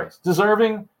Flores,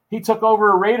 deserving. He took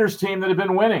over a Raiders team that had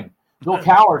been winning. Bill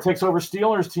Cowher takes over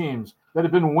Steelers teams that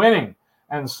had been winning.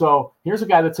 And so here's a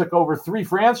guy that took over three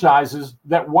franchises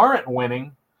that weren't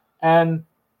winning and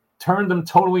turned them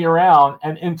totally around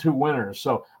and into winners.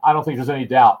 So I don't think there's any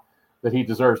doubt that he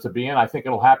deserves to be in. I think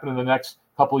it'll happen in the next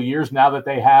couple of years now that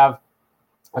they have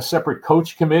a separate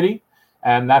coach committee.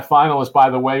 And that finalist, by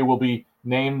the way, will be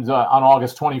named on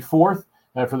August 24th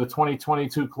for the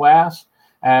 2022 class.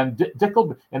 And Dick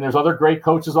and there's other great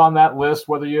coaches on that list,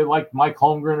 whether you like Mike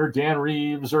Holmgren or Dan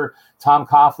Reeves or Tom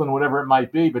Coughlin, whatever it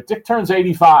might be. But Dick turns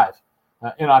 85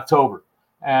 in October.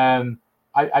 And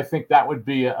I think that would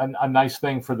be a nice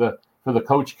thing for the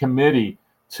coach committee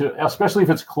to, especially if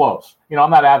it's close. I'm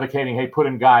not advocating, hey, put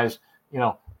in guys,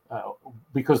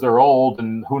 because they're old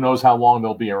and who knows how long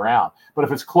they'll be around. But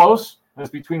if it's close and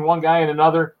it's between one guy and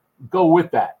another, go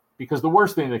with that. Because the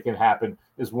worst thing that can happen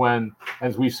is when,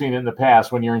 as we've seen in the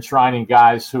past, when you're enshrining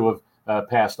guys who have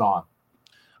passed on.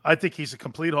 I think he's a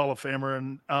complete Hall of Famer.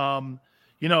 And,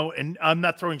 and I'm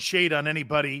not throwing shade on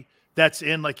anybody that's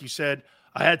in, like you said.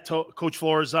 I had Coach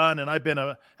Flores on, and I've been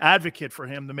an advocate for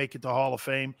him to make it to Hall of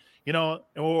Fame,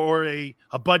 or a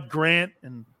Bud Grant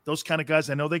and those kind of guys.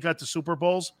 I know they got the Super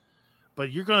Bowls,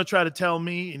 but you're going to try to tell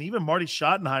me, and even Marty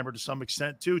Schottenheimer to some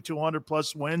extent too,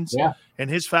 200-plus wins in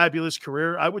his fabulous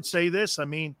career. I would say this. I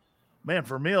mean, man,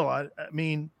 Vermeil, I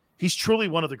mean, he's truly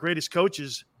one of the greatest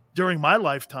coaches during my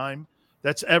lifetime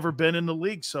that's ever been in the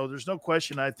league. So there's no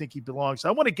question I think he belongs.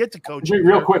 I want to get to coaching.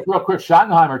 Real quick,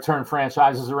 Schottenheimer turned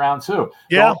franchises around too.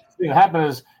 Yeah. The thing that happened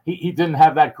is he didn't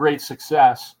have that great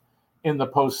success in the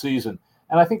postseason.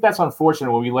 And I think that's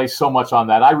unfortunate when we lay so much on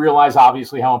that. I realize,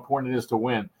 obviously, how important it is to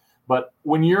win. But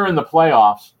when you're in the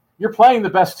playoffs, you're playing the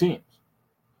best teams.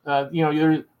 There's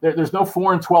no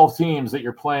 4-12 teams that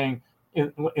you're playing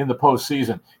in the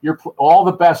postseason. All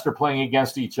the best are playing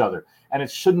against each other. And it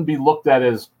shouldn't be looked at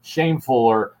as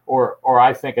shameful or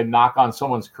I think a knock on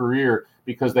someone's career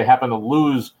because they happen to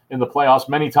lose in the playoffs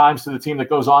many times to the team that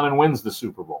goes on and wins the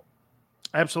Super Bowl.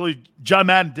 Absolutely. John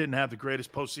Madden didn't have the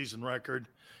greatest postseason record.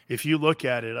 If you look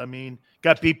at it, I mean,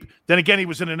 got beat. Then again, he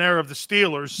was in an era of the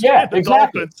Steelers. Yeah, the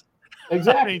exactly. Dolphins.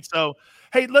 Exactly. I mean, so,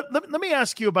 hey, let me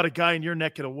ask you about a guy in your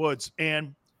neck of the woods.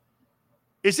 And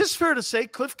is this fair to say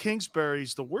Cliff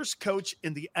Kingsbury's the worst coach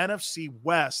in the NFC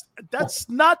West? That's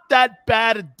not that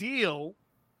bad a deal,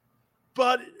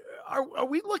 but are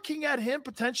we looking at him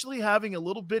potentially having a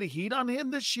little bit of heat on him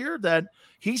this year that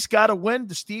he's got to win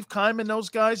to Steve Keim and those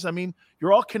guys? I mean,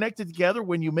 you're all connected together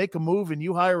when you make a move and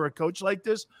you hire a coach like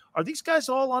this. Are these guys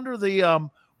all under the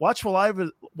watchful eye of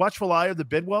the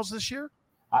Bidwells this year?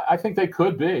 I think they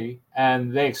could be,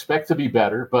 and they expect to be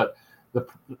better, but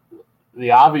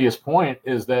the obvious point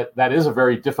is that is a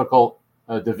very difficult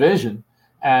division.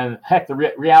 And heck, the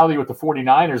reality with the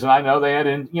 49ers, and I know they had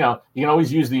you can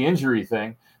always use the injury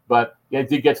thing, but they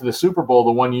did get to the Super Bowl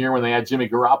the one year when they had Jimmy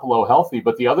Garoppolo healthy,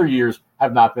 but the other years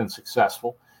have not been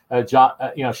successful. Sean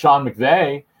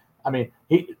McVay, I mean,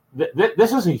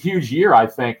 this is a huge year, I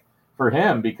think, for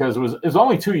him because it was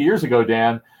only 2 years ago,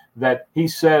 Dan, that he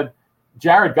said,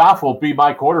 Jared Goff will be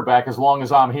my quarterback as long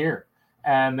as I'm here.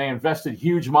 And they invested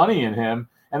huge money in him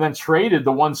and then traded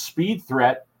the one speed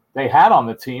threat they had on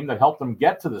the team that helped them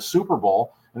get to the Super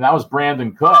Bowl, and that was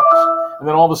Brandon Cooks. And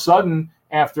then all of a sudden,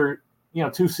 after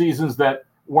 2 seasons that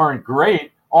weren't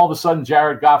great, all of a sudden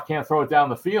Jared Goff can't throw it down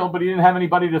the field, but he didn't have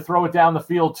anybody to throw it down the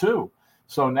field to.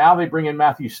 So now they bring in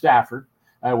Matthew Stafford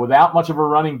without much of a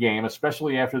running game,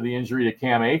 especially after the injury to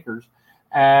Cam Akers.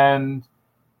 And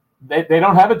they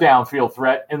don't have a downfield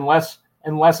threat unless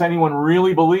anyone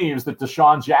really believes that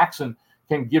Deshaun Jackson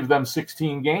can give them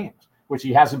 16 games, which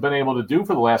he hasn't been able to do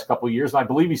for the last couple of years. And I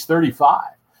believe he's 35.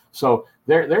 So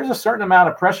there's a certain amount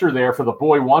of pressure there for the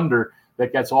boy wonder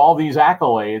that gets all these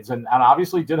accolades, and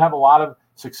obviously did have a lot of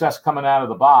success coming out of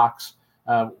the box,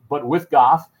 but with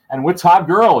Goff and with Todd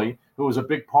Gurley, who was a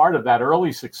big part of that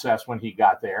early success when he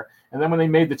got there. And then when they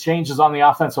made the changes on the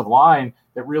offensive line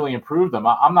that really improved them,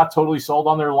 I'm not totally sold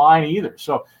on their line either.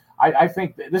 So I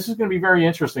think this is going to be very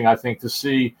interesting, I think, to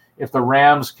see if the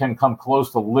Rams can come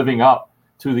close to living up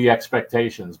to the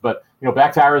expectations. But,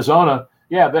 back to Arizona,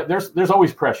 yeah, there's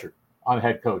always pressure on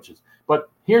head coaches. But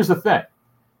here's the thing.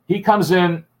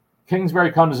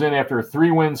 Kingsbury comes in after a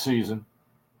 3-win season,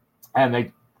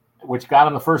 which got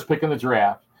him the first pick in the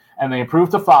draft, and they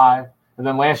improved to 5, and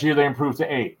then last year they improved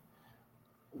to 8.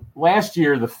 Last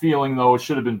year, the feeling, though, it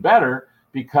should have been better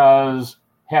because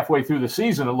halfway through the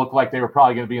season, it looked like they were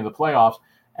probably going to be in the playoffs,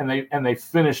 and they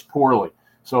finished poorly.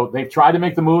 So they've tried to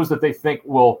make the moves that they think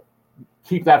will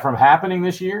keep that from happening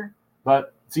this year,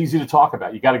 but it's easy to talk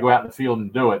about. You got to go out in the field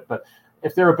and do it. But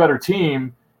if they're a better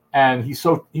team, and he's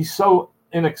so not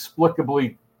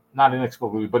inexplicably,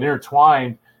 but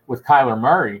intertwined with Kyler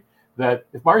Murray, that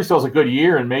if Murray still has a good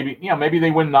year and maybe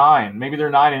they win 9, maybe they're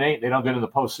 9-8, they don't get into the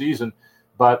postseason.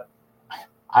 But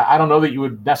I don't know that you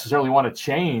would necessarily want to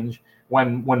change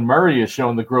when Murray has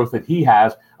shown the growth that he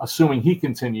has, assuming he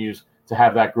continues to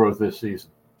have that growth this season.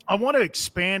 I want to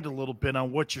expand a little bit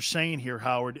on what you're saying here,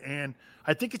 Howard, and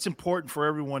I think it's important for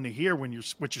everyone to hear what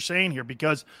you're saying here,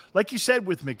 because like you said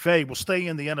with McVay, we'll stay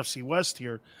in the NFC West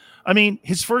here. I mean,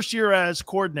 his first year as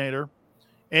coordinator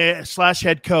 /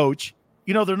 head coach,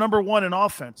 they're number 1 in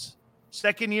offense.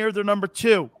 Second year, they're number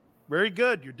 2. Very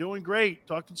good. You're doing great.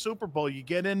 Talking Super Bowl. You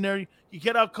get in there. You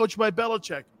get out coached by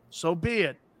Belichick. So be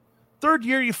it. Third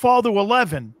year, you fall to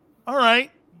 11. All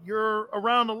right. You're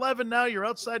around 11 now. You're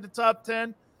outside the top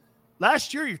 10.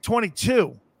 Last year, you're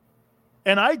 22.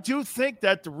 And I do think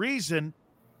that the reason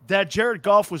that Jared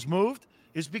Goff was moved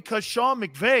is because Sean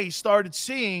McVay started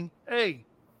seeing, hey,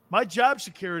 my job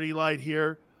security light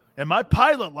here and my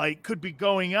pilot light could be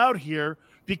going out here,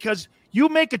 because you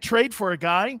make a trade for a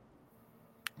guy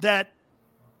that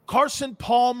Carson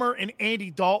Palmer and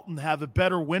Andy Dalton have a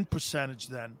better win percentage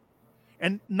than.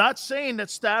 And not saying that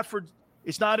Stafford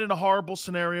is not in a horrible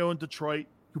scenario in Detroit.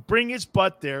 You bring his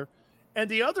butt there. And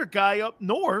the other guy up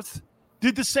north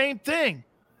did the same thing.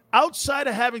 Outside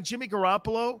of having Jimmy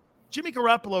Garoppolo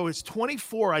is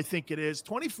 24, I think it is,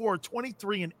 24,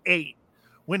 23, and 8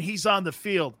 when he's on the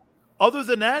field. Other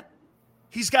than that,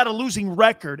 he's got a losing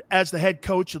record as the head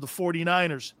coach of the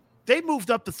 49ers. They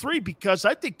moved up to 3 because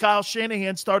I think Kyle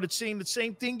Shanahan started seeing the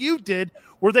same thing you did,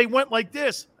 where they went like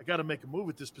this. I got to make a move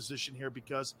at this position here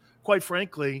because, quite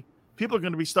frankly, people are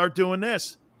going to start doing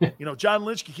this. John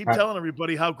Lynch can keep telling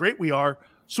everybody how great we are,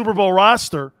 Super Bowl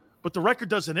roster, but the record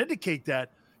doesn't indicate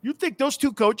that. You think those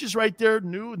 2 coaches right there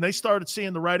knew, and they started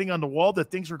seeing the writing on the wall that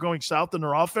things were going south in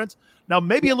their offense? Now,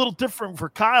 maybe a little different for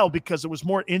Kyle because it was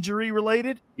more injury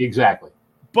related. Exactly.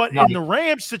 But in the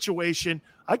Rams situation,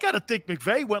 I got to think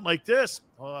McVay went like this.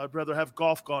 Oh, I'd rather have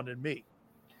Goff gone than me.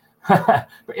 But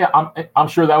yeah, I'm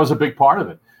sure that was a big part of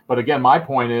it. But again, my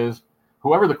point is,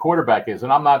 whoever the quarterback is,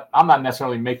 and I'm not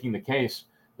necessarily making the case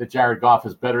that Jared Goff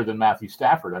is better than Matthew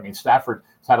Stafford. I mean, Stafford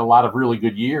has had a lot of really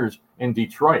good years in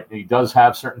Detroit. He does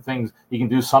have certain things. He can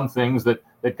do some things that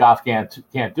Goff can't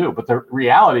do. But the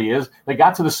reality is they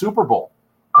got to the Super Bowl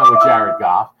with Jared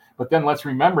Goff. But then let's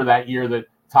remember that year that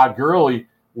Todd Gurley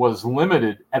was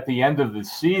limited at the end of the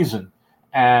season,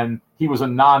 and he was a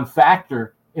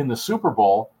non-factor in the Super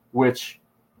Bowl, which,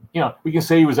 we can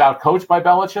say he was out-coached by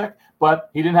Belichick, but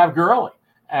he didn't have Gurley.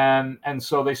 And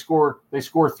so they score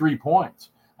 3 points.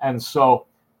 And so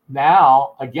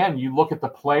now, again, you look at the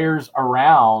players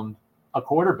around a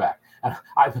quarterback. And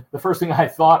the first thing I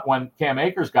thought when Cam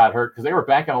Akers got hurt, because they were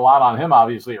banking a lot on him,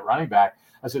 obviously, at running back,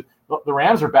 I said, look, the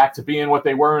Rams are back to being what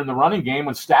they were in the running game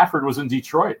when Stafford was in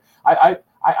Detroit.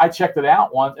 I checked it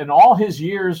out once. In all his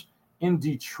years in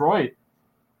Detroit,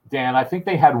 Dan, I think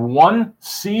they had 1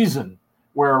 season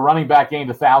where a running back gained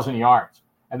 1,000 yards,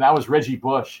 and that was Reggie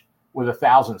Bush with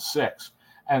 1,006.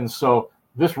 And so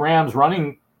this Rams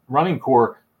running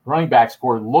backs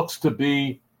core looks to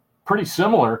be pretty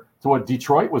similar to what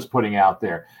Detroit was putting out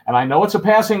there. And I know it's a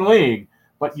passing league,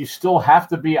 but you still have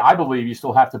to be, I believe you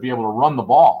still have to be able to run the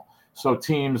ball so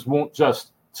teams won't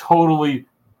just totally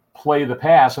play the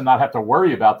pass and not have to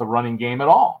worry about the running game at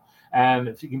all. And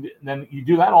if you can, then you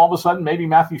do that, all of a sudden, maybe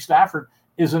Matthew Stafford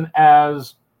isn't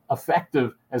as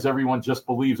effective as everyone just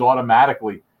believes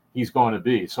automatically he's going to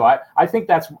be. So I think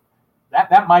that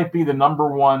might be the number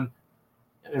one.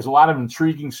 There's a lot of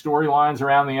intriguing storylines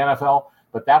around the NFL,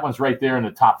 but that one's right there in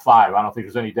the top 5. I don't think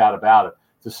there's any doubt about it,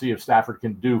 to see if Stafford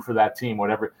can do for that team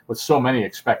what so many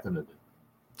expect him to do.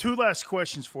 Two last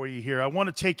questions for you here. I want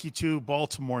to take you to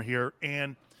Baltimore here.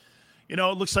 And, it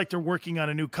looks like they're working on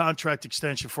a new contract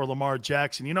extension for Lamar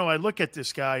Jackson. I look at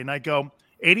this guy and I go,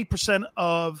 80%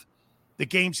 of the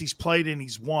games he's played in,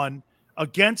 he's won.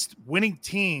 Against winning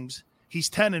teams, he's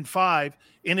 10-5.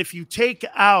 And if you take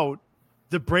out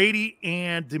the Brady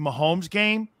and the Mahomes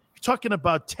game, you're talking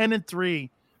about 10-3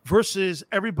 versus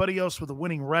everybody else with a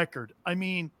winning record. I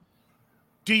mean,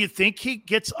 do you think he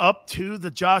gets up to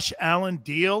the Josh Allen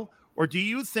deal, or do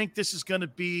you think this is going to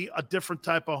be a different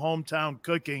type of hometown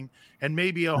cooking and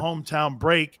maybe a hometown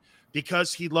break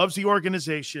because he loves the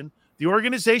organization? The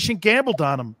organization gambled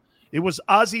on him. It was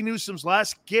Ozzie Newsome's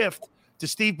last gift to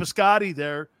Steve Biscotti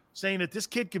there, saying that this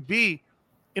kid could be,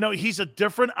 he's a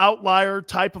different outlier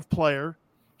type of player.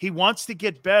 He wants to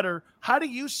get better. How do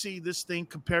you see this thing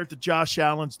compared to Josh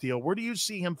Allen's deal? Where do you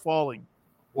see him falling?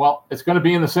 Well, it's going to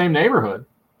be in the same neighborhood.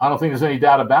 I don't think there's any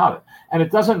doubt about it. And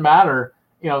it doesn't matter,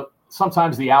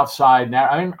 sometimes the outside.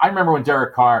 I remember when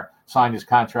Derek Carr signed his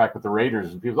contract with the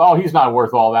Raiders and people, he's not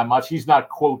worth all that much. He's not,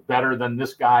 quote, better than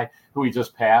this guy who he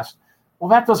just passed. Well,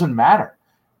 that doesn't matter.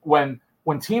 When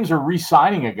teams are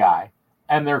re-signing a guy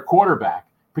and their quarterback,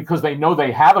 because they know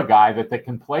they have a guy that they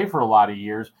can play for a lot of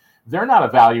years, they're not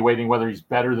evaluating whether he's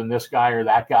better than this guy or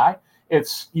that guy.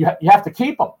 It's you have to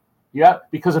keep him. Yeah,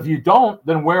 because if you don't,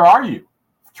 then where are you?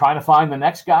 Trying to find the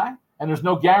next guy? And there's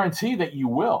no guarantee that you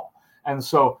will. And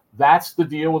so that's the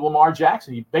deal with Lamar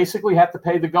Jackson. You basically have to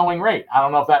pay the going rate. I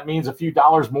don't know if that means a few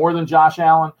dollars more than Josh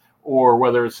Allen or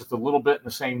whether it's just a little bit in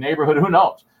the same neighborhood. Who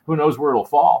knows? Who knows where it'll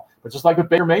fall? But just like with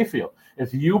Baker Mayfield,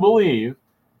 if you believe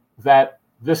that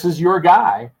this is your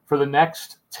guy for the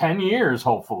next 10 years,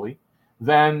 hopefully,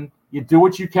 then you do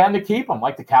what you can to keep him,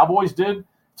 like the Cowboys did. It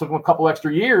took them a couple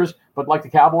extra years, but like the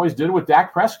Cowboys did with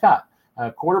Dak Prescott.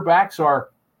 Quarterbacks are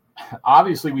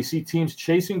obviously, we see teams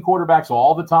chasing quarterbacks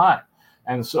all the time.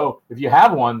 And so if you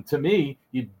have one, to me,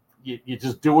 you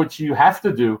just do what you have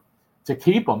to do to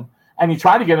keep them. And you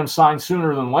try to get him signed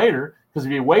sooner than later, because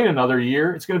if you wait another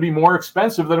year, it's going to be more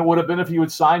expensive than it would have been if you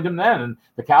had signed him then. And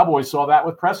the Cowboys saw that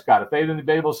with Prescott. If they hadn't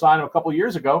been able to sign him a couple of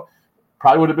years ago,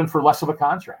 probably would have been for less of a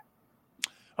contract.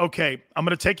 Okay, I'm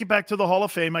going to take you back to the Hall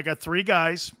of Fame. I got three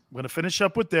guys. I'm going to finish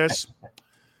up with this.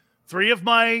 Three of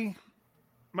my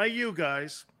you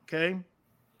guys, okay?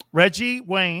 Reggie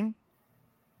Wayne,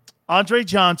 Andre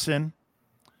Johnson,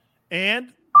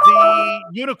 and the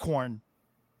unicorn,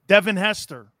 Devin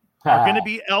Hester, are going to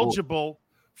be eligible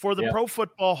for the Pro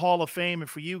Football Hall of Fame, and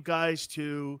for you guys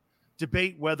to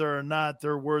debate whether or not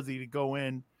they're worthy to go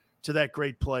in to that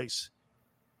great place.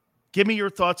 Give me your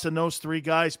thoughts on those three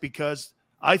guys, because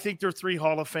I think they're three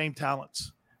Hall of Fame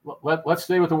talents. Let's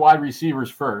stay with the wide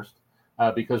receivers first,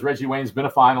 because Reggie Wayne's been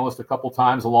a finalist a couple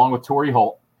times along with Torrey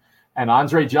Holt, and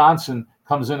Andre Johnson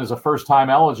comes in as a first-time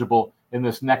eligible in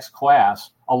this next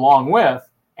class, along with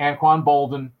Anquan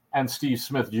Bolden and Steve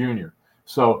Smith Jr.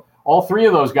 So all three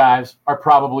of those guys are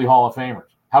probably Hall of Famers.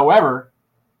 However,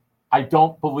 I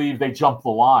don't believe they jump the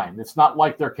line. It's not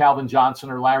like they're Calvin Johnson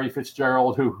or Larry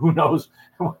Fitzgerald, who knows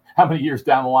how many years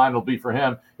down the line it'll be for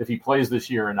him if he plays this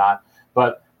year or not.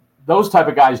 But those type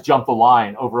of guys jump the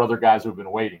line over other guys who've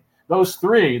been waiting. Those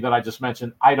three that I just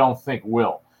mentioned, I don't think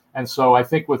will. And so I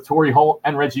think with Torrey Holt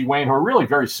and Reggie Wayne, who are really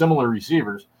very similar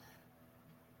receivers,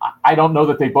 I don't know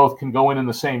that they both can go in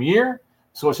the same year.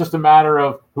 So it's just a matter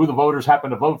of who the voters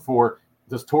happen to vote for.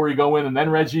 Does Torrey go in and then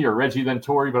Reggie, or Reggie then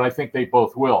Torrey? But I think they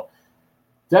both will.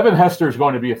 Devin Hester is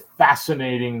going to be a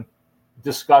fascinating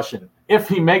discussion if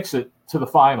he makes it to the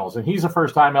finals. And he's a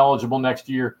first-time eligible next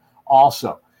year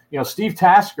also. Steve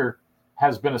Tasker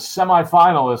has been a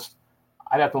semifinalist.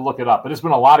 I'd have to look it up, but it's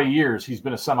been a lot of years he's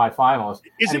been a semifinalist.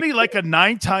 Isn't he like a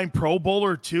 9-time Pro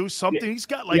Bowler too? Something he's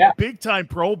got big-time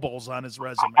Pro Bowls on his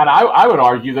resume. And I would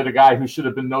argue that a guy who should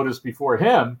have been noticed before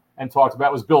him and talked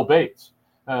about was Bill Bates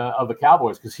of the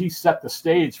Cowboys, because he set the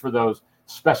stage for those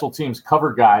special teams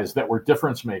cover guys that were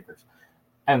difference makers.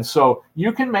 And so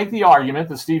you can make the argument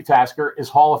that Steve Tasker is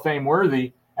Hall of Fame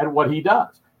worthy at what he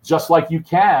does, just like you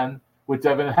can with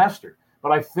Devin Hester.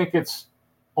 But I think it's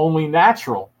only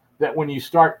natural that when you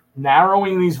start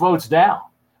narrowing these votes down,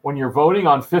 when you're voting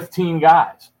on 15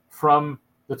 guys from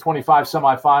the 25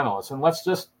 semifinalists, and let's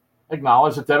just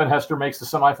acknowledge that Devin Hester makes the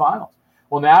semifinals.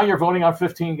 Well, now you're voting on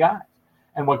 15 guys.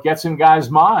 And what gets in guys'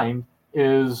 mind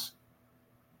is,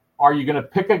 are you going to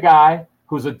pick a guy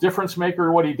who's a difference maker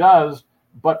at what he does,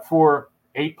 but for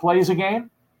 8 plays a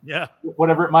game? Yeah.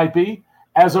 Whatever it might be,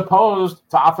 as opposed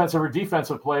to offensive or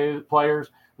defensive players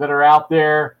that are out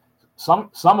there,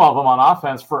 some of them on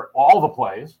offense for all the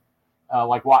plays,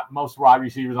 like what most wide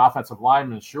receivers and offensive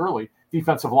linemen surely,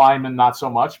 Defensive linemen, not so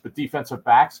much, but defensive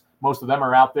backs, most of them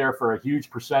are out there for a huge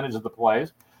percentage of the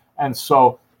plays. And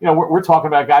so, we're talking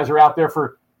about guys who are out there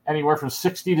for anywhere from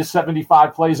 60 to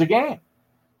 75 plays a game.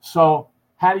 So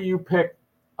how do you pick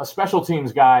a special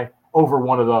teams guy over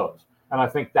one of those? And I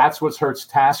think that's what hurts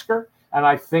Tasker, and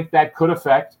I think that could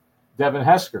affect Devin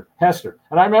Hester.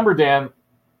 And I remember, Dan,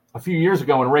 a few years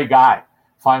ago when Ray Guy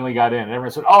finally got in, and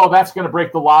everyone said, oh, that's going to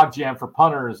break the logjam for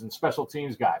punters and special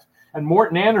teams guys. And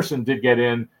Morton Anderson did get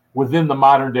in within the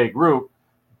modern-day group,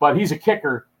 but he's a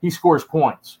kicker. He scores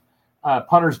points.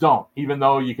 Punters don't, even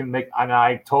though you can make – and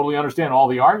I totally understand all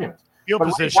the arguments. Field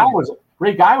position.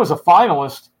 Ray Guy was a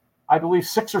finalist, I believe,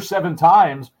 6 or 7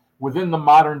 times within the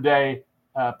modern-day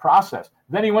process.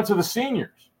 Then he went to the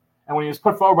seniors. And when he was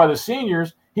put forward by the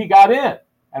seniors, he got in.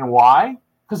 And why?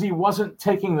 Because he wasn't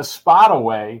taking the spot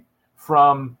away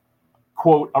from,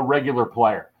 quote, a regular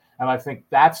player. And I think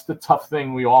that's the tough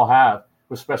thing we all have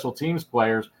with special teams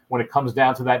players when it comes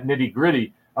down to that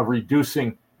nitty-gritty of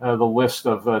reducing the list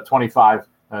of 25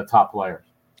 top players.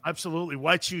 Absolutely.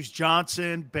 White Shoes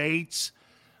Johnson, Bates,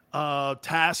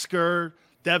 Tasker,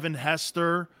 Devin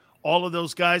Hester, all of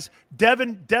those guys.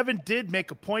 Devin did make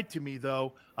a point to me,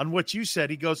 though, on what you said.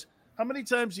 He goes, how many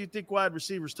times do you think wide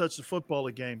receivers touch the football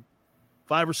a game?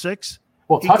 5 or 6?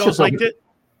 Well, he goes like this.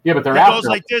 Yeah, but they're he out goes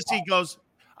there. Like this. He goes,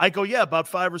 I go, yeah, about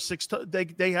 5 or 6.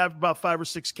 They have about 5 or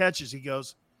 6 catches. He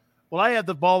goes, well, I had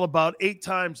the ball about 8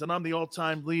 times, and I'm the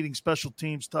all-time leading special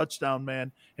teams touchdown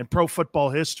man in pro football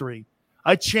history.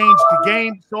 I changed the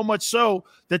game so much so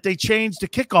that they changed the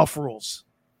kickoff rules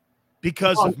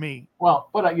because of me. Well,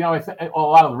 but a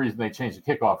lot of the reason they changed the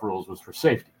kickoff rules was for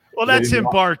safety. Well, that's him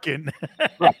barking.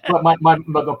 Right. But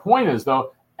but the point is,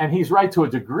 though, and he's right to a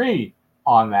degree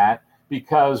on that,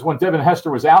 because when Devin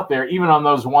Hester was out there, even on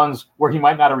those ones where he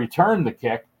might not have returned the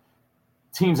kick,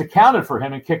 teams accounted for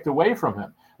him and kicked away from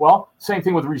him. Well, same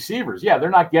thing with receivers. Yeah, they're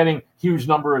not getting huge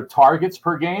number of targets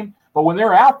per game, but when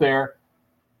they're out there,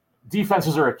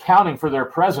 defenses are accounting for their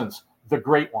presence, the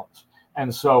great ones.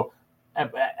 And so,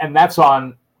 and that's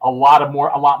on a lot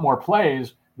more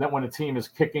plays than when a team is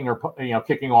kicking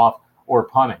off or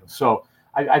punting. So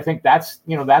I think that's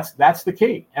the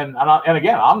key. And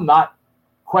again, I'm not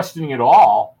questioning at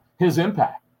all his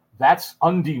impact. That's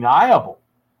undeniable,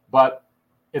 but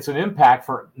it's an impact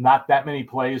for not that many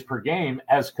plays per game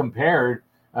as compared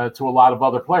to a lot of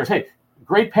other players. Hey,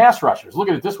 great pass rushers. Look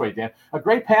at it this way, Dan. A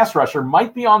great pass rusher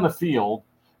might be on the field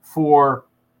for,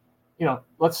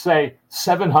 let's say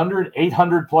 700,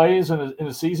 800 plays in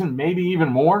a season, maybe even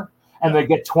more, and they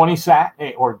get 20 sacks,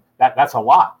 or that's a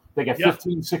lot. They get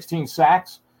 15, 16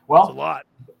 sacks. Well, that's a lot.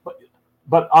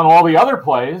 But on all the other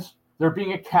plays, they're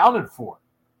being accounted for.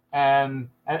 And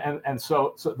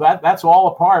so that's all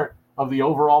a part of the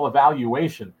overall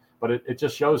evaluation, but it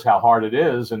just shows how hard it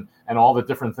is and all the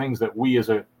different things that we as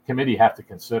a committee have to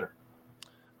consider.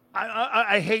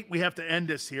 I hate we have to end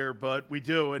this here, but we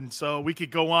do. And so we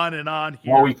could go on and on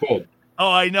here. Well, we could.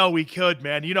 Oh, I know we could,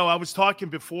 man. I was talking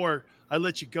before I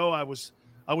let you go. I was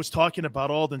talking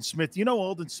about Aldon Smith.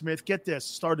 Aldon Smith, get this,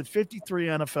 started 53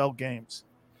 NFL games.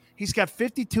 He's got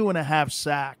 52 and a half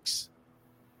sacks.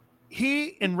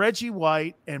 He and Reggie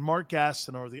White and Mark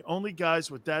Gaston are the only guys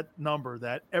with that number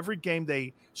that every game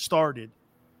they started,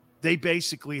 they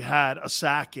basically had a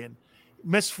sack in.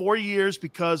 Missed 4 years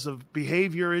because of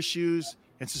behavior issues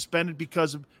and suspended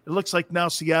because of – it looks like now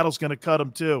Seattle's going to cut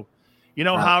him too. Right.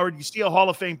 Howard, you see a Hall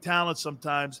of Fame talent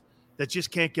sometimes that just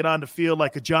can't get on the field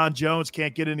like a John Jones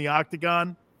can't get in the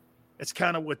octagon. It's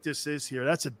kind of what this is here.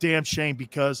 That's a damn shame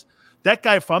because that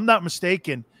guy, if I'm not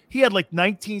mistaken – he had like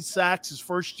 19 sacks his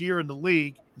first year in the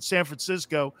league in San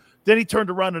Francisco. Then he turned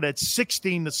around and had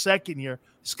 16 the second year.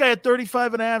 This guy had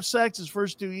 35 and a half sacks his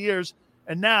first 2 years,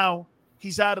 and now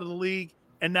he's out of the league,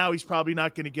 and now he's probably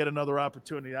not going to get another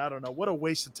opportunity. I don't know. What a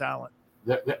waste of talent.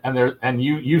 And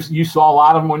you saw a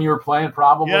lot of them when you were playing,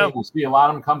 probably. Yeah. You see a lot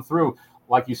of them come through.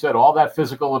 Like you said, all that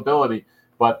physical ability,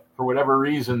 but for whatever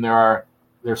reason,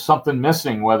 there's something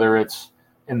missing, whether it's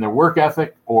in their work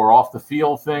ethic or off the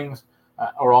field things.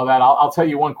 Or all that. I'll tell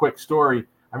you one quick story.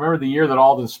 I remember the year that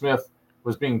Aldon Smith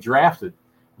was being drafted,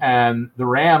 and the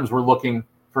Rams were looking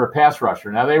for a pass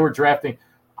rusher. Now, they were drafting,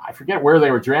 I forget where they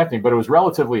were drafting, but it was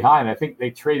relatively high, and I think they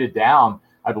traded down,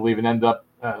 I believe, and ended up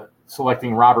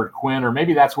selecting Robert Quinn, or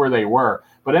maybe that's where they were.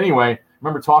 But anyway, I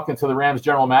remember talking to the Rams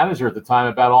general manager at the time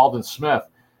about Aldon Smith,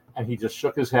 and he just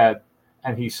shook his head,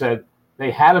 and he said they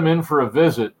had him in for a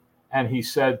visit, and he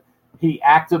said he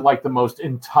acted like the most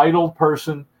entitled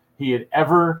person he had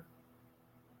ever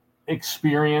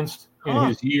experienced in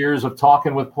his years of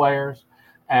talking with players.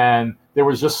 And there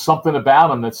was just something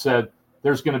about him that said,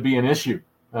 there's going to be an issue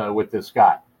with this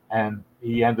guy. and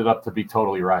he ended up to be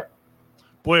totally right.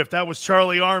 Boy, if that was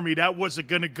Charlie Army, that wasn't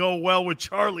going to go well with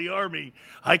Charlie Army.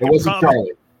 It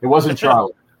wasn't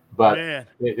Charlie, but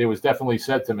it was definitely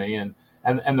said to me. And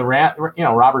the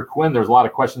Robert Quinn, there's a lot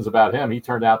of questions about him. He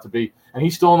turned out to be, and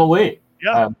he's still in the league.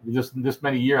 Yeah. This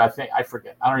many years, I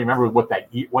forget. I don't remember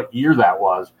what year that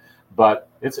was, but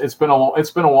it's been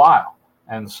a while.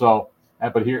 And so,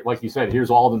 but here, like you said, here's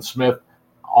Aldon Smith,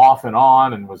 off and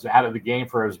on, and was out of the game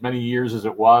for as many years as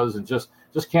it was, and just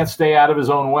can't stay out of his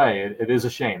own way. It is a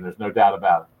shame. There's no doubt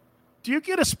about it. Do you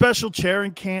get a special chair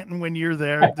in Canton when you're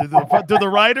there? Do the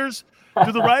writers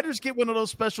get one of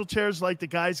those special chairs like the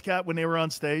guys got when they were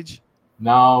on stage?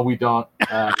 No, we don't.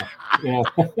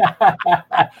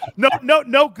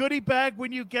 No goodie bag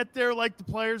when you get there like the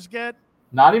players get?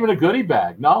 Not even a goodie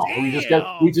bag. No, Damn.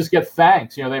 we just get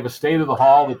thanks. They have a state of the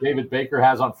hall that David Baker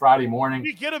has on Friday morning.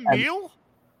 You get a meal?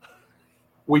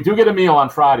 We do get a meal on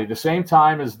Friday, the same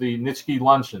time as the Nitschke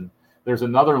luncheon. There's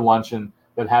another luncheon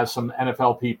that has some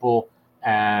NFL people,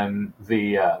 and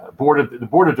the board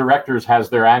of directors has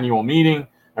their annual meeting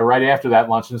right after that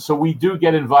luncheon. So we do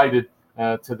get invited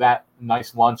to that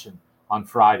nice luncheon on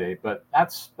Friday. But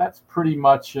that's pretty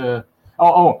much. And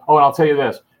I'll tell you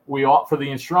this: we all, for the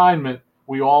enshrinement,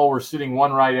 we all were sitting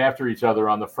one right after each other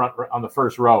on the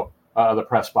first row of the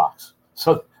press box.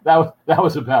 So that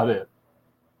was about it.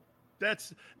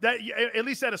 That's that. At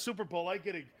least at a Super Bowl, I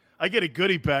get a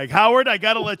goodie bag. Howard, I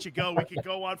got to let you go. We could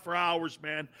go on for hours,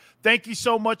 man. Thank you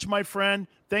so much, my friend.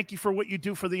 Thank you for what you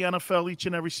do for the NFL each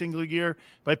and every single year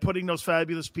by putting those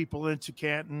fabulous people into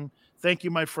Canton. Thank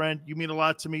you, my friend. You mean a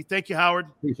lot to me. Thank you, Howard.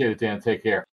 Appreciate it, Dan. Take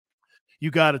care.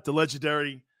 You got it. The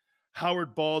legendary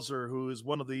Howard Balzer, who is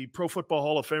one of the Pro Football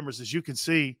Hall of Famers, as you can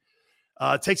see,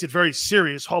 takes it very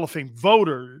serious. Hall of Fame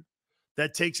voter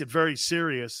that takes it very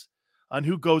serious on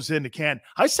who goes into Canton.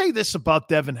 I say this about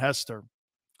Devin Hester.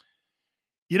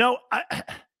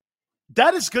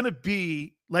 That is going to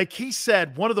be, like he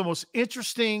said, one of the most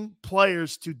interesting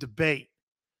players to debate.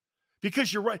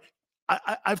 Because you're right.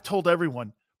 I've told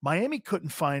everyone, Miami couldn't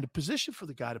find a position for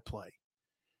the guy to play.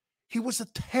 He was a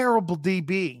terrible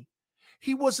DB.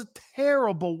 He was a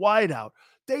terrible wideout.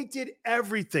 They did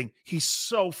everything. He's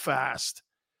so fast.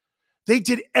 They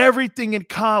did everything in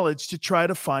college to try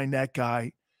to find that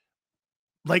guy.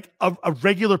 Like a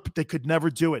regular, they could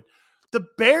never do it. The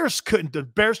Bears couldn't. The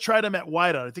Bears tried him at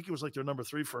wideout. I think it was like their number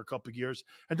 3 for a couple of years.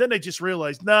 And then they just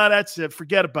realized, that's it.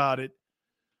 Forget about it.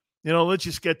 Let's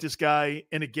just get this guy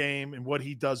in a game and what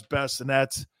he does best. And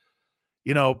that's,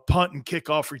 punt and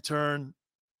kickoff return.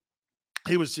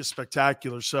 He was just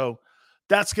spectacular. So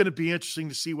that's going to be interesting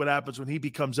to see what happens when he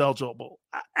becomes eligible.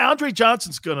 Andre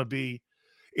Johnson's going to be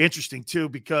interesting too,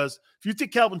 because if you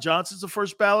think Calvin Johnson's the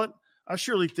first ballot, I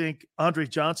surely think Andre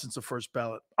Johnson's the first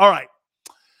ballot. All right.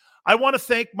 I want to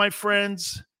thank my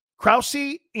friends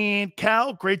Krause and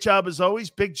Cal. Great job as always.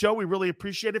 Big Joe, we really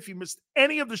appreciate it. If you missed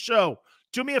any of the show,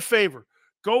 do me a favor.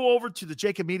 Go over to the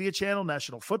Jacob Media Channel,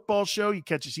 National Football Show. You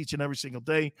catch us each and every single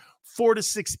day, 4 to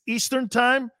 6 Eastern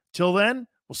time. Till then,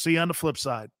 we'll see you on the flip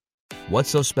side. What's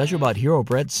so special about Hero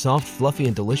Bread's soft, fluffy,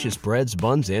 and delicious breads,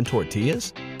 buns, and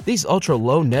tortillas? These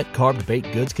ultra-low net-carb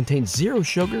baked goods contain zero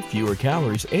sugar, fewer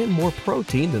calories, and more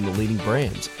protein than the leading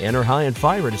brands, and are high in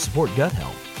fiber to support gut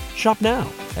health. Shop now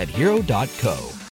at Hero.co.